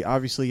country.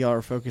 Obviously, y'all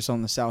are focused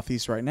on the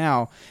Southeast right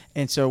now.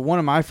 And so one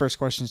of my first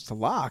questions to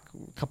Locke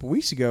a couple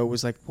weeks ago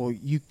was like, well,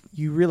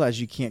 you realize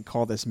you can't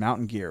call this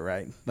mountain gear,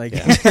 right? Like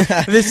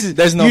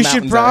there's no you mountains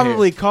should out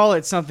probably call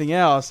it something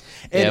else.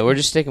 And, Yeah, we're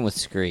just sticking with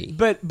SKRE.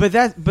 but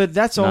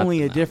that's Not only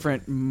the a mountain.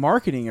 different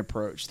marketing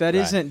approach. That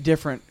Right. isn't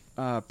different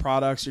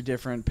products or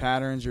different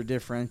patterns or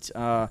different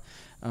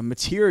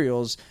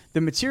materials. The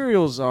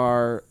materials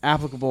are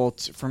applicable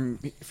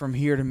from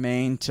here to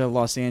Maine to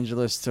Los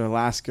Angeles to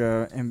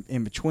Alaska and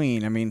in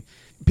between. I mean,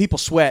 people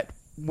sweat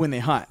when they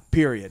hunt,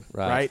 period.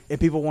 Right. And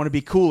people want to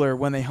be cooler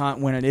when they hunt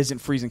when it isn't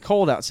freezing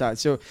cold outside.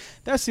 So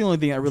that's the only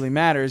thing that really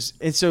matters.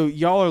 And so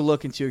y'all are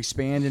looking to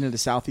expand into the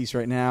Southeast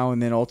right now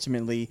and then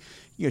ultimately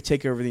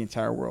take over the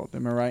entire world.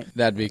 Am I right?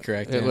 That'd be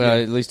correct. Yeah.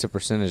 Well, at least a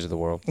percentage of the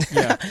world.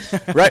 Yeah.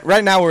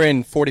 Right now we're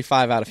in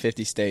 45 out of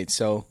 50 states,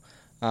 so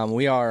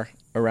we are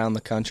around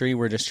the country.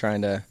 We're just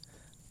trying to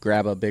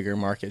grab a bigger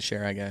market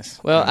share, I guess.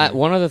 Well,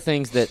 one of the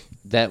things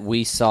that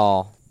we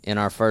saw in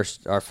our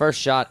first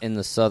shot in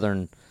the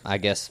southern, I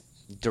guess,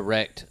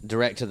 direct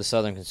to the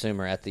southern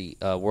consumer at the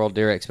World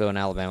Deer Expo in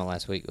Alabama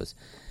last week was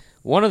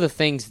one of the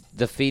things.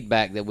 The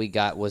feedback that we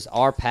got was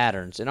our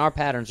patterns, and our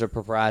patterns are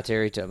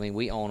proprietary.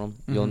 We own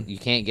them. You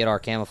can't get our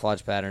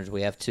camouflage patterns.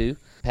 We have two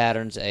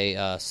patterns: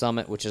 a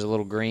Summit, which is a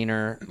little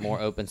greener,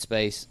 more open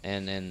space,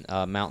 and then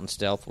Mountain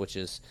Stealth, which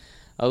is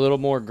a little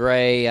more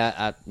gray.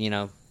 A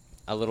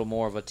little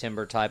more of a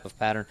timber type of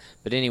pattern.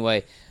 But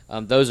anyway,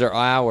 those are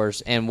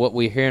ours. And what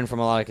we're hearing from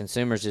a lot of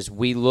consumers is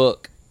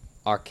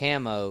our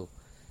camo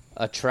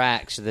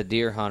attracts the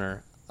deer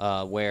hunter,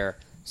 where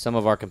some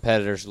of our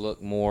competitors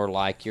look more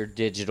like your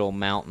digital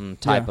mountain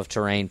type of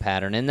terrain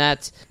pattern. And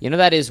that's,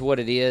 that is what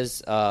it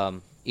is.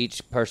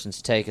 Each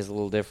person's take is a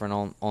little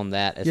different on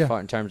that as far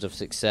in terms of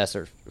success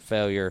or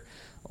failure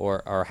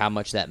or how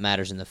much that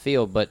matters in the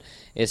field. But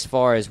as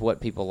far as what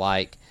people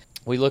like,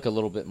 we look a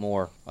little bit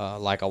more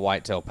like a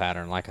whitetail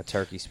pattern, like a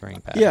turkey spring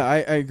pattern. Yeah, I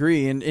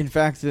agree. And in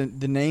fact,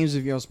 the names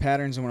of y'all's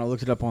patterns, and when I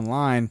looked it up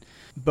online,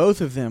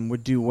 both of them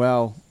would do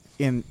well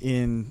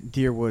in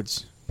deer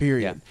woods,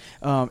 period.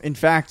 Yeah. In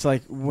fact,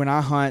 like when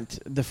I hunt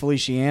the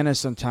Feliciana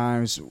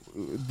sometimes,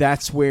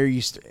 that's where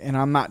and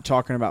I'm not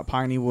talking about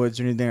piney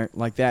woods or anything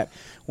like that.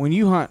 When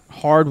you hunt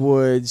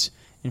hardwoods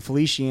in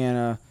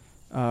Feliciana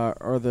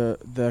or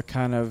the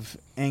kind of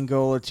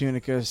Angola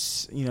tunica,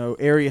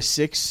 area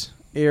 6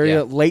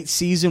 area, late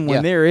season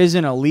when there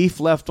isn't a leaf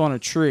left on a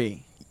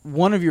tree,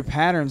 one of your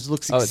patterns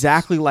looks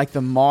exactly like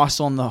the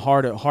moss on the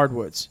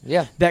hardwoods.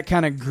 Yeah, that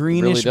kind of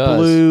greenish really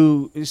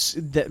blue,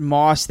 that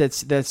moss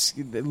that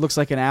looks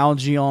like an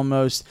algae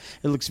almost.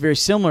 It looks very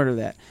similar to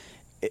that.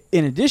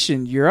 In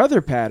addition, your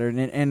other pattern,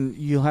 and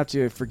you'll have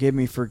to forgive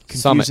me for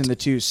confusing the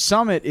two.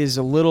 Summit is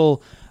a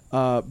little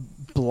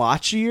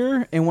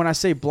blotchier, and when I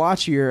say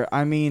blotchier,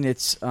 I mean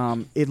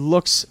it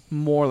looks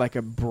more like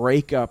a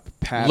breaks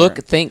pattern.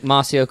 Think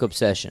Mossy Oak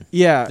Obsession.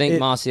 Yeah,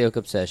 Mossy Oak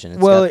Obsession.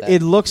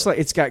 It looks like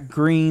it's got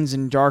greens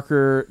and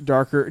darker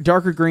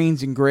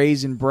greens and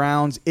grays and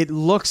browns. It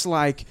looks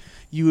like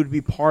you would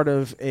be part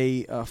of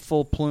a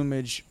full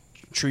plumage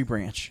tree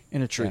branch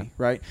in a tree,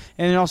 right?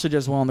 And it also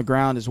does well on the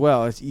ground as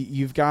well.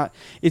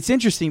 It's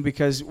interesting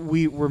because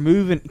we're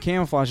moving,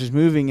 camouflage is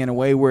moving in a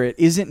way where it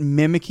isn't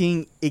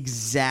mimicking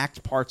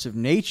exact parts of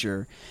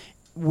nature.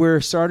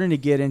 we're starting to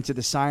get into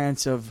the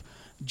science of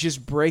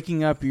just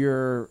breaking up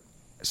your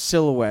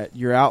silhouette,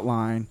 your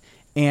outline,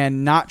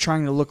 and not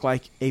trying to look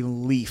like a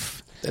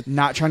leaf,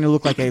 not trying to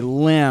look like a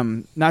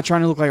limb, not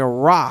trying to look like a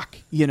rock,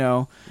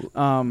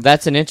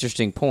 That's an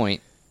interesting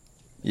point.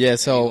 Yeah,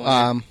 so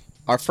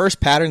our first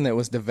pattern that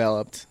was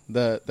developed,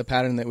 the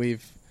pattern that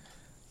we've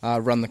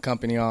run the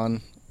company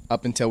on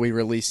up until we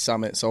released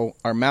Summit. So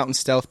our Mountain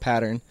Stealth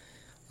pattern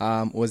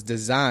was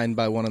designed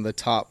by one of the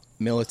top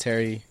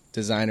military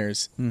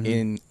designers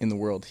in the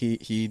world.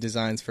 He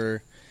designs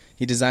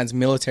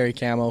military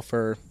camo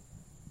for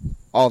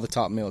all the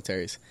top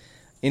militaries.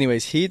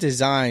 Anyways, he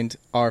designed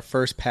our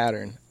first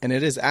pattern, and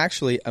it is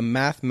actually a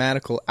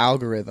mathematical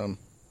algorithm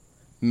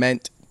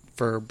meant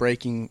for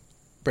breaking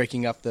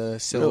up the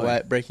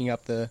silhouette, breaking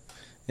up the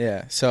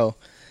So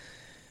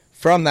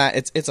from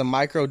that, it's a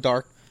micro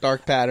dark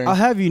pattern. I'll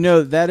have you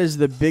know that is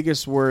the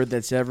biggest word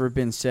that's ever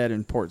been said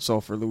in Port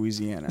Sulphur,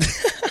 Louisiana.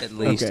 At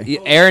least, Okay.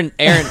 Aaron,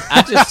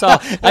 I just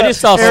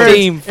saw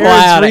steam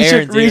fly out of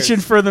Aaron's reaching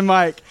ears. for the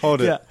mic.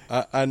 Hold it.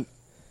 Yeah.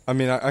 I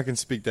mean, I can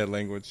speak that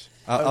language.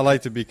 I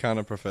like to be kind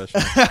of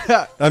professional.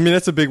 I mean,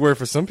 that's a big word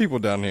for some people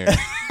down here.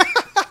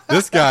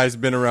 This guy's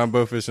been around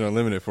Bowfishing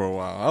Unlimited for a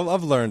while.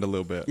 I've learned a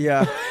little bit.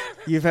 Yeah,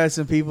 you've had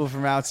some people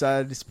from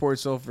outside the Port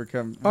Sulphur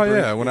come. Oh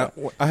yeah, when I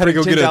had to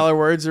go get $10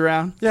 words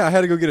around. Yeah, I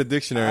had to go get a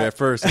dictionary at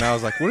first, and I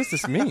was like, "What does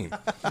this mean?"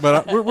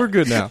 But we're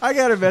good now. I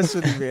gotta mess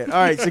with you, man. All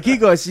right, so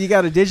keep going. So you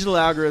got a digital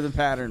algorithm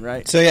pattern,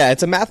 right? So yeah,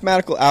 it's a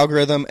mathematical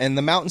algorithm, and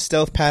the Mountain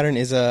Stealth pattern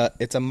is a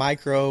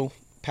micro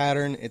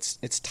pattern. It's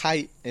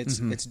tight.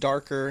 It's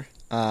darker,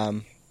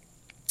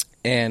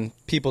 and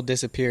people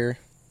disappear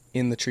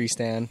in the tree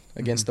stand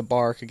against the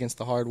bark, against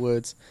the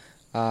hardwoods.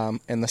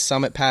 And the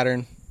Summit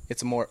pattern,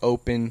 it's more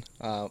open,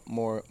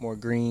 more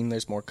green.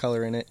 There's more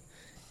color in it,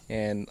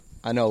 and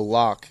I know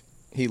Locke,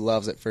 he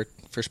loves it for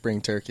spring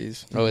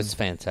turkeys. Oh, it's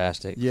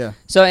fantastic. Yeah.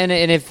 So, and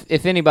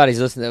if anybody's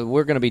listening,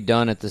 we're going to be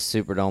done at the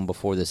Superdome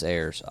before this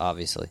airs,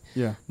 obviously.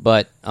 Yeah.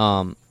 But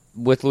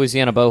with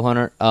Louisiana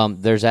Bowhunter,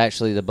 there's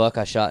actually the buck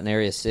I shot in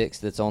Area 6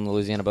 that's on the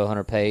Louisiana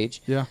Bowhunter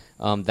page. Yeah.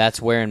 That's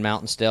wearing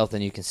Mountain Stealth,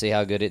 and you can see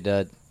how good it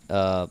did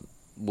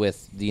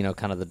with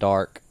kind of the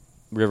dark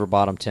river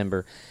bottom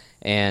timber.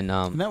 And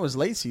that was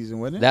late season,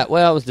 wasn't it? It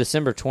was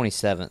December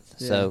 27th,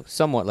 so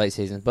somewhat late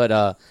season.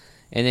 But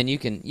and then you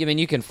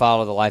can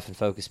follow the Life in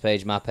Focus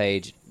page, my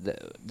page.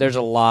 There's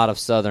a lot of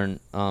southern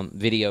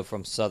video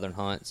from southern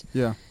hunts.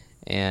 Yeah.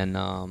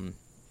 And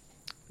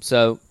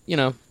so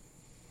we're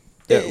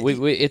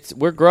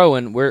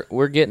growing.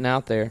 We're getting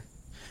out there.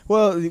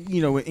 Well,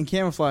 in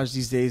camouflage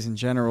these days in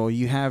general,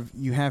 you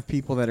have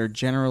people that are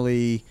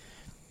generally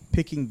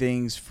picking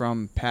things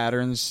from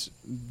patterns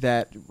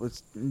that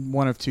was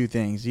one of two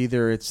things.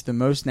 Either it's the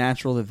most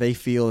natural that they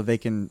feel that they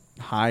can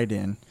hide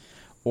in,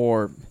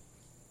 or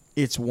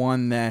it's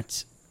one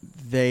that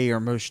they are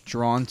most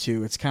drawn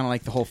to. It's kind of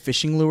like the whole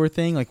fishing lure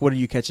thing. Like, what are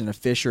you catching, a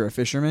fish or a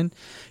fisherman?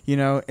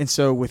 And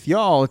so with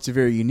y'all, it's a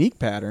very unique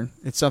pattern.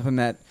 It's something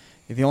that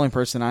the only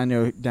person I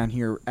know down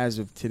here as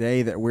of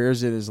today that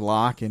wears it is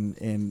Locke,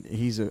 and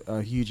he's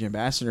a huge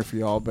ambassador for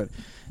y'all. But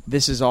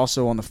this is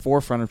also on the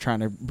forefront of trying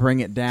to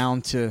bring it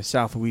down to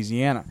South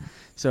Louisiana.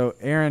 So,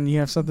 Aaron, you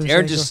have something to say?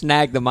 Aaron just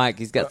snagged the mic.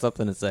 He's got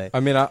something to say. I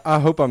mean, I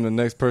hope I'm the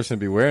next person to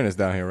be wearing this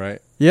down here, right?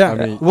 Yeah. I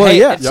mean,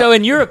 well, So,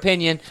 in your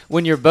opinion,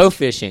 when you're bow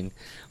fishing,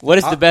 what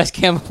is the best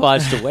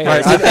camouflage to wear?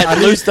 Is it that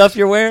blue stuff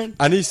you're wearing?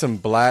 I need some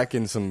black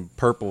and some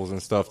purples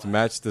and stuff to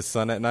match the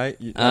sun at night.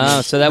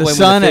 So that way when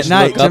sun the at fish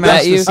night look up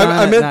at you,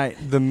 I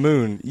meant the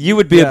moon. You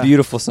would be a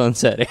beautiful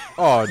sunset.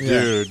 Oh,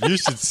 dude, you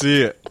should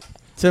see it.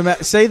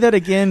 Say that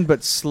again,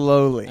 but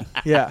slowly.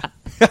 Yeah.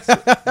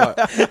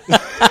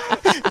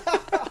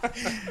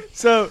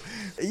 So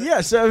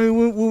I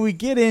mean, when we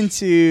get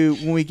into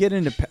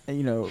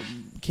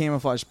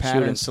camouflage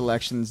pattern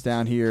selections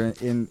down here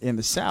in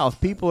the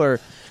South, people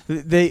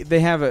they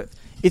have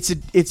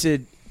it's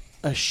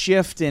a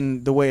shift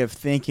in the way of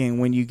thinking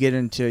when you get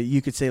into,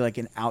 you could say, like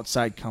an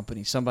outside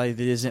company, somebody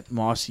that isn't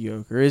Mossy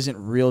Oak or isn't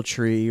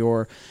Realtree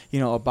or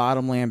a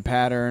Bottomland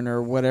pattern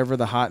or whatever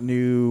the hot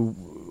new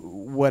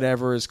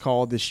whatever is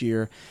called this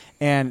year.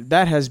 And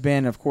that has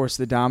been, of course,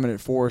 the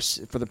dominant force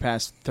for the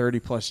past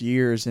 30-plus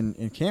years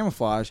in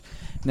camouflage.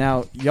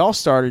 Now, y'all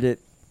started it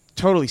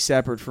totally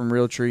separate from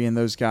Realtree and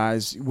those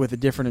guys with a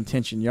different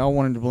intention. Y'all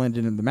wanted to blend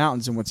into the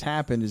mountains, and what's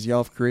happened is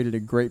y'all have created a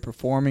great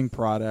performing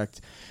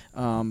product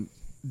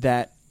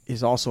that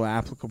is also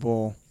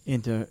applicable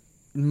into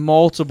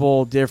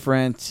multiple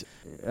different,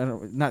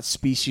 not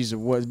species of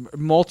woods,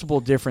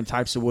 multiple different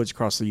types of woods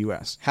across the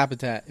U.S.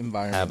 Habitat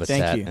environment.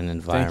 Habitat and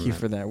environment. Thank you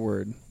for that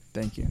word.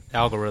 Thank you.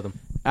 Algorithm.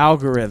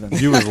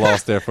 You was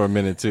lost there for a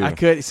minute too. I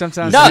could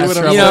sometimes.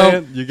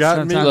 No, you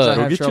got me. Look,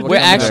 Go get your we're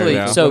actually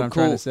now. so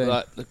cool.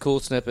 The cool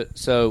snippet.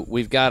 So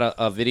we've got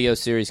a video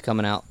series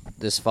coming out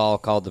this fall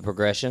called The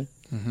Progression,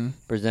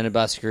 presented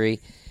by SKRE,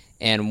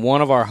 and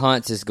one of our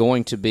hunts is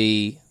going to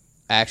be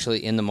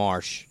actually in the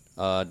marsh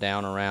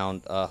down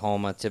around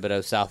Houma,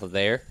 Thibodaux, south of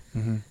there.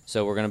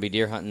 So we're going to be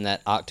deer hunting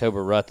that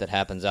October rut that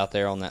happens out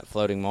there on that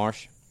floating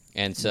marsh.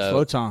 And so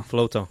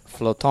Floton.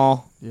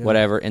 Floton,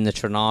 whatever, in the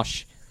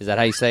Trenoche. Is that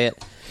how you say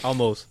it?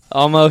 Almost.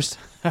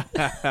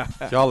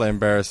 Y'all are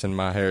embarrassing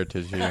my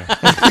heritage here.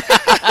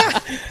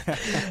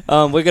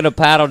 We're going to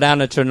paddle down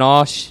the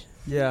Trenoche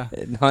Yeah.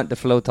 and hunt the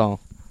Floton.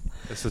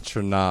 It's a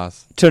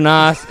Trenoche.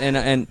 Trenoche,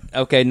 and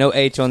okay, no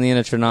H on the end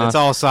of Trenoche. It's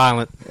all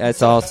silent.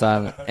 That's all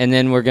silent. And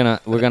then we're gonna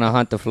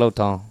hunt the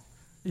Floton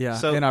Yeah,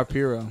 So- in our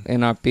pirogue.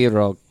 in our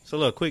pirogue. So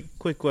look,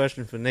 quick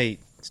question for Nate.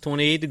 It's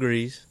 28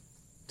 degrees.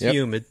 It's Yep.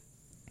 humid.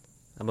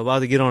 I'm about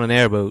to get on an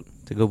airboat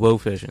to go bow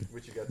fishing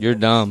You're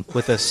dumb.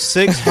 with a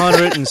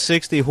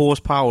 660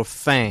 horsepower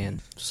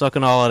fan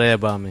sucking all that air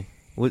by me.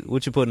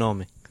 What you putting on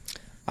me?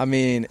 I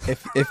mean,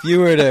 if you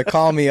were to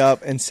call me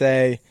up and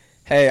say,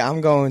 hey, I'm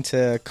going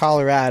to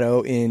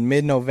Colorado in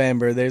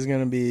mid-November, there's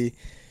going to be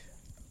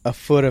a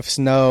foot of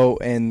snow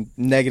and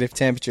negative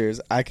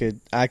temperatures, I could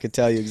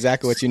tell you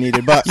exactly what you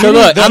needed. But So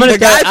look, the, I'm gonna the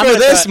guy tell- I'm for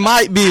gonna this tell-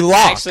 might be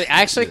lost.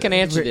 Actually, can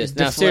answer this.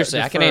 Now,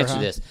 seriously, I can answer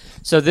this.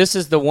 So this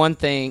is the one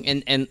thing,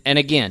 and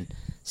again,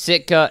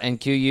 Sitka and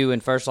QU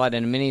and First Light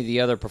and many of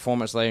the other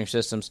performance layering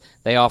systems,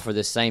 they offer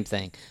the same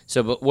thing.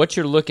 So, but what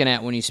you're looking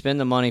at when you spend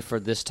the money for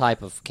this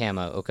type of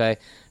camo, okay,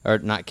 or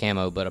not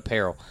camo, but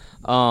apparel.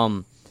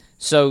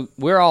 So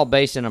we're all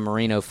based in a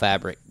merino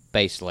fabric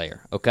base layer,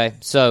 okay.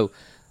 So,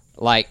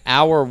 like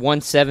our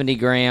 170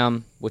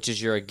 gram, which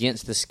is your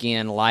against the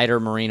skin lighter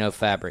merino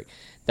fabric,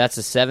 that's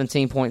a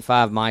 17.5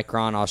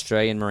 micron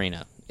Australian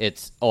merino.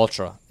 It's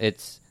ultra.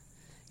 It's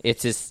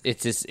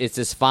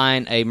as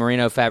fine a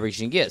merino fabric as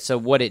you can get. So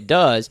what it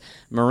does,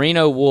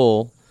 merino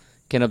wool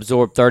can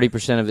absorb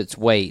 30% of its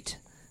weight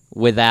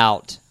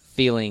without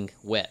feeling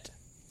wet.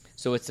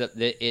 So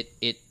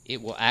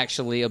it will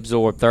actually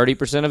absorb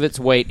 30% of its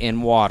weight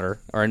in water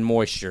or in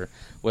moisture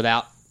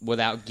without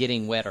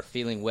getting wet or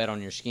feeling wet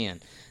on your skin.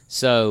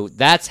 So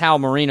that's how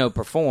merino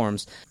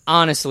performs.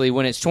 Honestly,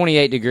 when it's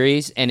 28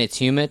 degrees and it's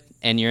humid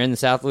and you're in the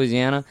South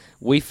Louisiana,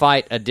 we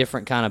fight a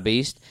different kind of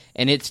beast,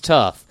 and it's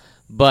tough.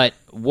 But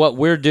what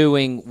we're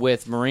doing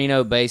with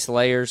merino-based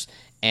layers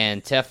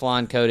and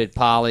Teflon-coated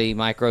poly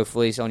micro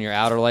fleece on your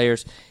outer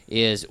layers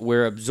is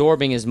we're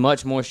absorbing as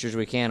much moisture as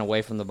we can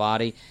away from the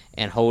body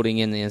and holding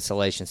in the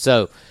insulation.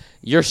 So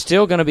you're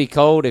still going to be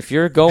cold. If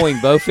you're going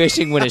bow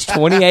fishing when it's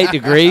 28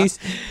 degrees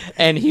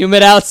and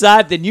humid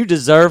outside, then you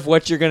deserve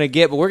what you're going to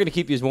get, but we're going to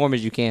keep you as warm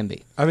as you can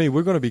be. I mean,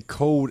 we're going to be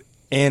cold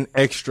and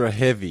extra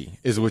heavy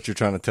is what you're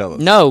trying to tell us.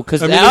 No,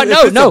 because I mean,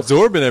 if it's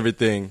absorbing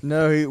everything.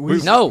 No, we're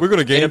going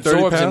to gain it 30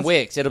 absorbs pounds? in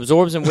wicks. It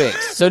absorbs in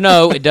wicks. So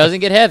no, it doesn't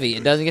get heavy.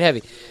 It doesn't get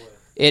heavy.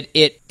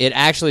 It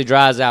actually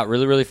dries out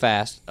really, really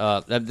fast.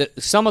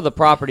 Some of the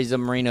properties of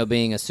merino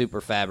being a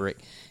super fabric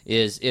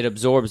is it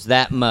absorbs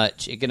that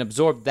much. It can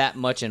absorb that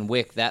much and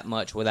wick that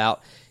much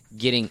without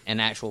getting an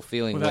actual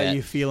feeling Without wet.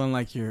 you feeling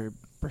like you're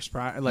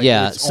perspiring. Like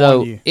Yeah, it's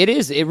so on you.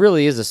 it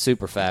really is a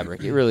super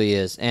fabric. It really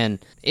is, and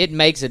it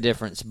makes a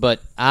difference.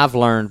 But I've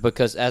learned,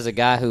 because as a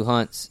guy who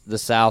hunts the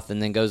South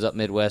and then goes up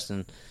Midwest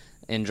and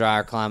in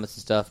drier climates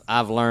and stuff,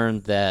 I've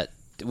learned that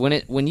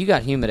when you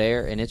got humid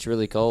air and it's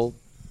really cold,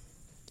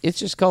 it's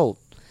just cold.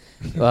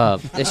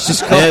 It's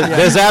just cold.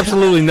 There's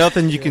absolutely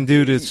nothing you can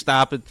do to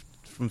stop it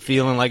from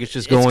feeling like it's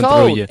just going It's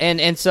cold. through you.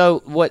 And so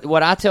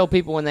what I tell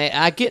people when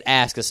I get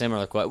asked a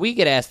similar question, we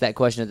get asked that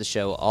question at the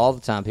show all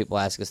the time. People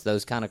ask us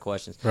those kind of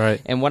questions.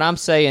 Right. And what I'm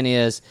saying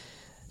is,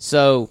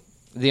 so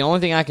the only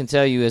thing I can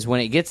tell you is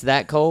when it gets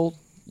that cold,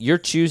 you're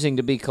choosing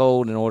to be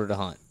cold in order to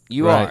hunt.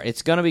 You Right. are.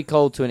 It's going to be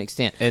cold to an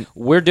extent. And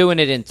we're doing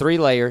it in 3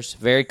 layers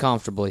very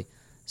comfortably.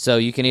 So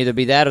you can either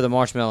be that or the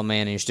Marshmallow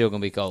Man, and you're still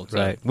going to be cold. So.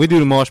 right, we do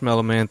the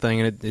Marshmallow Man thing,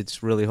 and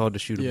it's really hard to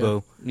shoot a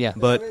bow. Yeah.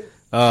 But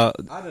I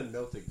done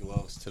melted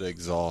gloves to the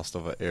exhaust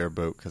of an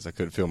airboat because I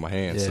couldn't feel my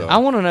hands. Yeah. So I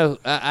want to know.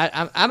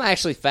 I'm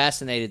actually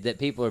fascinated that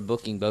people are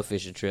booking bow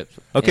fishing trips.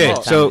 okay, in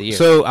that time of the year.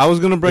 so I was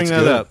going to bring It's that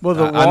good. up. Well,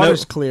 the I know-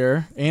 water's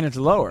clear and it's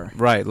lower.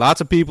 Right. Lots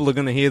of people are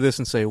going to hear this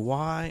and say,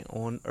 why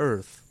on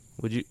earth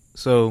would you?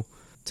 So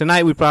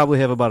tonight we probably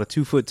have about a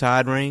 2-foot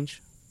tide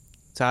range.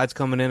 Tide's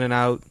coming in and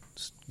out,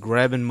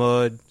 grabbing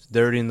mud, it's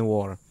dirty in the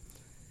water.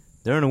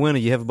 During the winter,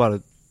 you have about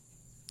a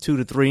 2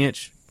 to 3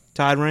 inch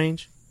tide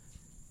range.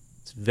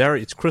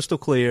 It's crystal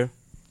clear.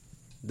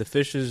 The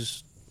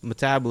fish's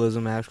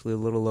metabolism actually a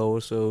little lower,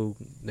 so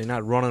they're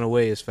not running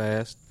away as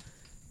fast.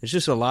 It's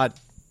just a lot,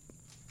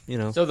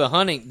 So the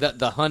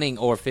hunting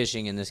or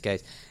fishing in this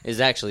case is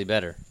actually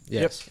better.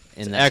 Yes.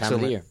 In that time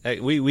of the year.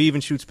 Excellent. We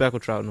even shoot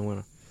speckled trout in the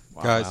winter.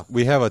 guys,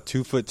 we have a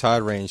 2-foot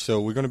tide range, so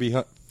we're going to be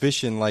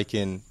fishing like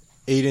in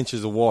 8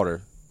 inches of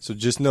water. So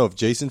just know if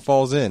Jason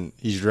falls in,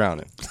 he's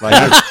drowning.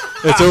 Like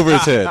it's over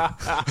his head.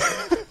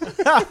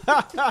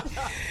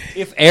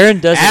 If Aaron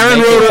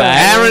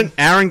doesn't,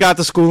 Aaron got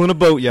to school in a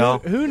boat, y'all.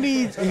 Who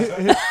needs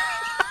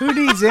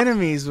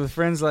enemies with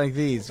friends like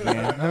these,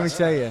 man? Let me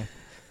tell you,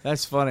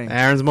 that's funny.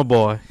 Aaron's my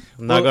boy.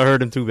 I'm not gonna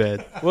hurt him too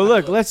bad. Well,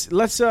 look,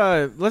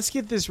 let's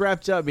get this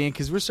wrapped up, man,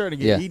 because we're starting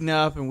to get eaten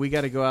up, and we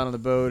got to go out on the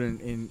boat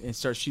and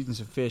start shooting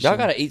some fish. Y'all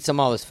got to eat some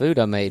of all this food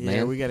I made, yeah,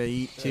 man. we got to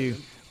eat too.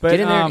 But, Get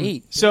in there and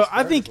eat. So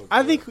I think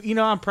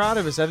I'm proud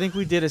of us. I think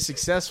we did a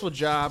successful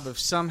job of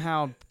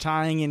somehow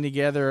tying in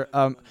together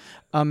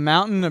a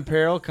mountain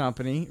apparel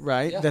company,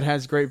 right? That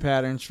has great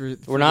patterns for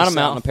We're not the a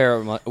mountain South.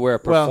 apparel. We're a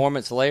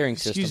performance layering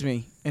system. Excuse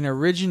me, an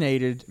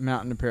originated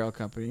mountain apparel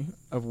company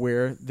of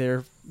where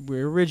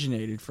we're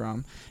originated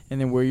from,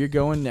 and then where you're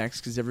going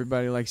next, because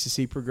everybody likes to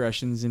see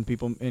progressions and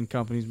people and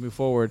companies move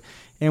forward.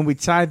 And we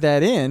tied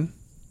that in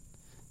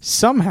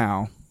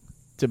somehow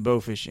to bow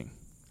fishing.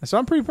 So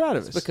I'm pretty proud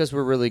of us. Because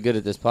we're really good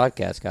at this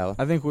podcast, Kyler.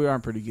 I think we are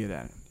pretty good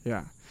at it.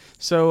 Yeah.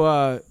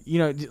 So,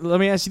 let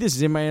me ask you this.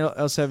 Does anybody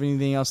else have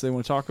anything else they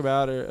want to talk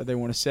about or they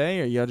want to say,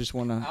 or y'all just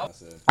want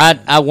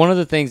to? One of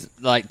the things,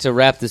 like, to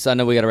wrap this, I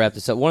know we got to wrap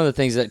this up. One of the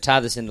things that tie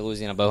this into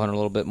Louisiana Bowhunter a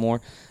little bit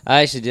more,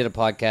 I actually did a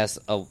podcast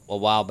a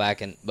while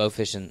back, and bow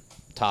fishing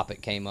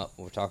topic came up.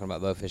 We're talking about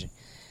bow fishing.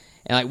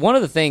 And, like, one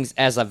of the things,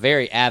 as a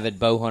very avid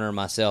bow hunter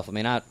myself, I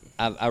mean, I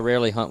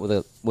rarely hunt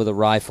with a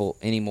rifle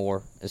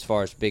anymore as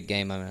far as big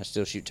game. I mean, I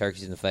still shoot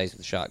turkeys in the face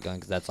with a shotgun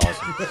because that's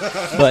awesome.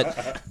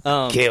 But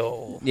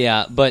Kill.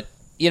 Yeah, but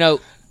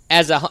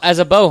as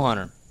a bow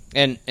hunter,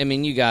 and I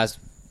mean, you guys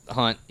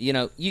hunt.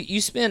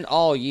 You spend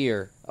all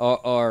year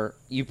or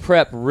you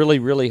prep really,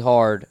 really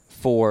hard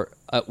for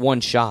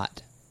one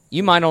shot.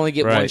 You might only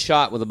get one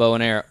shot with a bow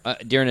and arrow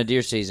during a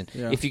deer season.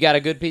 Yeah. If you got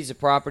a good piece of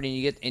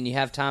property and you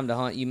have time to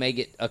hunt, you may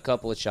get a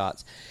couple of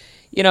shots.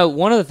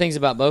 One of the things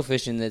about bow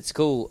fishing that's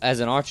cool as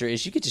an archer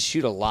is you get to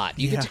shoot a lot.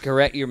 You get to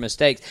correct your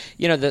mistakes.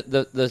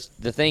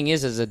 The thing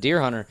is, as a deer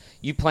hunter,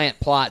 you plant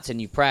plots and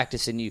you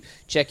practice and you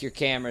check your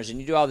cameras and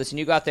you do all this and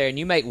you go out there and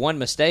you make one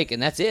mistake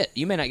and that's it.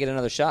 You may not get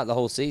another shot the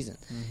whole season.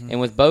 Mm-hmm. And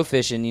with bow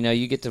fishing,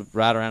 you get to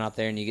ride around out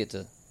there and you get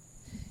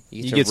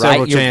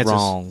several chances.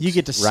 Wrongs. You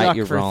get to suck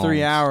for wrongs.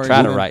 3 hours.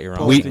 Try to right your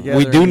wrongs.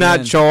 We do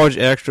not charge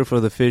extra for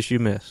the fish you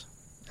miss.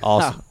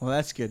 Awesome. Well,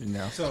 that's good to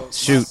know. So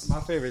shoot.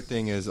 My favorite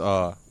thing is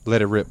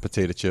let it rip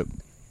potato chip.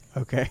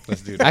 Okay.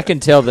 Let's do that. I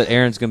can tell that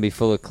Aaron's going to be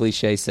full of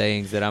cliche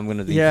sayings that I'm going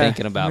to be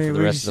thinking about for the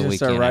rest of the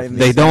weekend.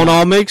 They don't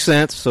all make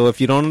sense, so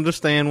if you don't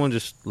understand one,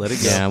 just let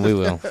it go. Yeah, we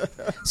will.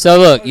 So,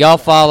 look, y'all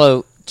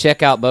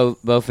check out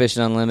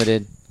Bowfishing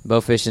Unlimited,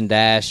 Bowfishing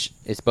Dash.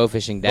 It's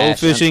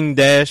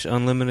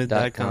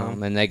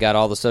Bowfishing-unlimited.com. And they got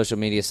all the social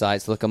media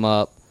sites. Look them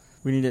up.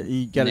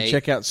 You got to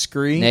check out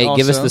SKRE. Nate, also.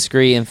 give us the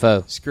SKRE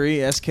info. SKRE,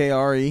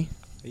 SKRE.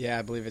 Yeah,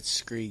 I believe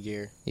it's SKRE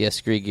Gear. Yeah,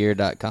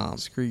 SKREgear.com.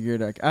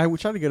 SKREgear.com. I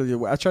tried to go to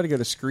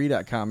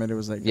SKRE.com, and it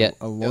was like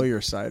a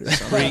lawyer site or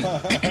something.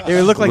 It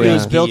would look like it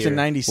was built in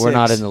 '96. We're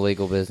not in the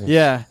legal business.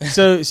 Yeah.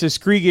 So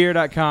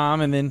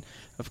SKREgear.com, and then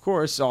of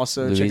course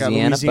also check out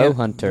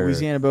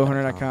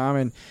LouisianaBowhunter.com,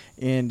 and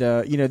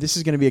this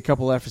is going to be a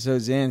couple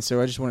episodes in,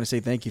 so I just want to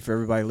say thank you for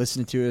everybody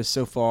listening to us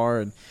so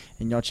far, and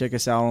y'all check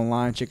us out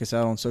online, check us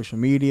out on social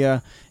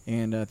media,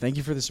 and thank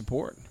you for the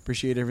support.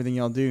 Appreciate everything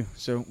y'all do.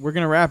 So we're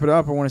going to wrap it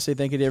up. I want to say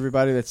thank you to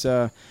everybody that's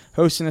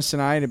hosting us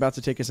tonight, about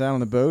to take us out on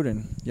the boat,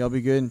 and y'all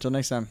be good until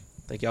next time.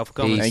 Thank y'all for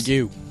coming. Peace. Thank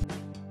you.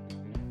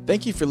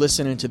 Thank you for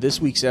listening to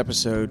this week's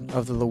episode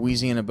of the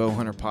Louisiana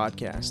Bowhunter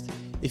Podcast.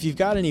 If you've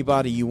got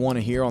anybody you want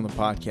to hear on the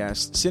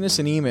podcast, send us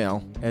an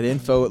email at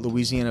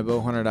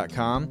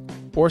info@louisianabowhunter.com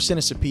or send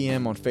us a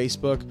PM on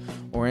Facebook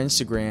or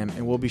Instagram,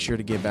 and we'll be sure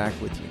to get back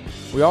with you.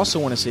 We also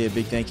want to say a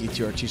big thank you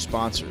to our two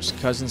sponsors,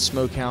 Cousins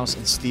Smokehouse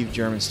and Steve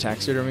German's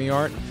Taxidermy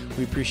Art.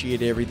 We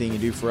appreciate everything you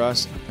do for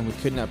us, and we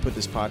could not put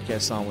this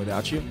podcast on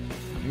without you.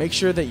 Make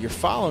sure that you're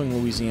following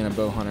Louisiana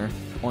Bowhunter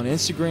on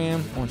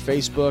Instagram, on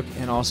Facebook,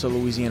 and also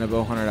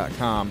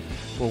louisianabowhunter.com,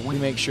 where we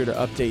make sure to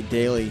update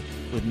daily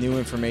with new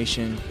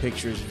information,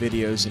 pictures,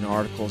 videos, and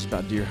articles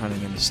about deer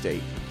hunting in the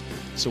state.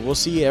 So we'll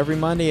see you every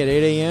Monday at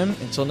 8 a.m.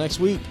 Until next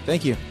week,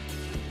 thank you.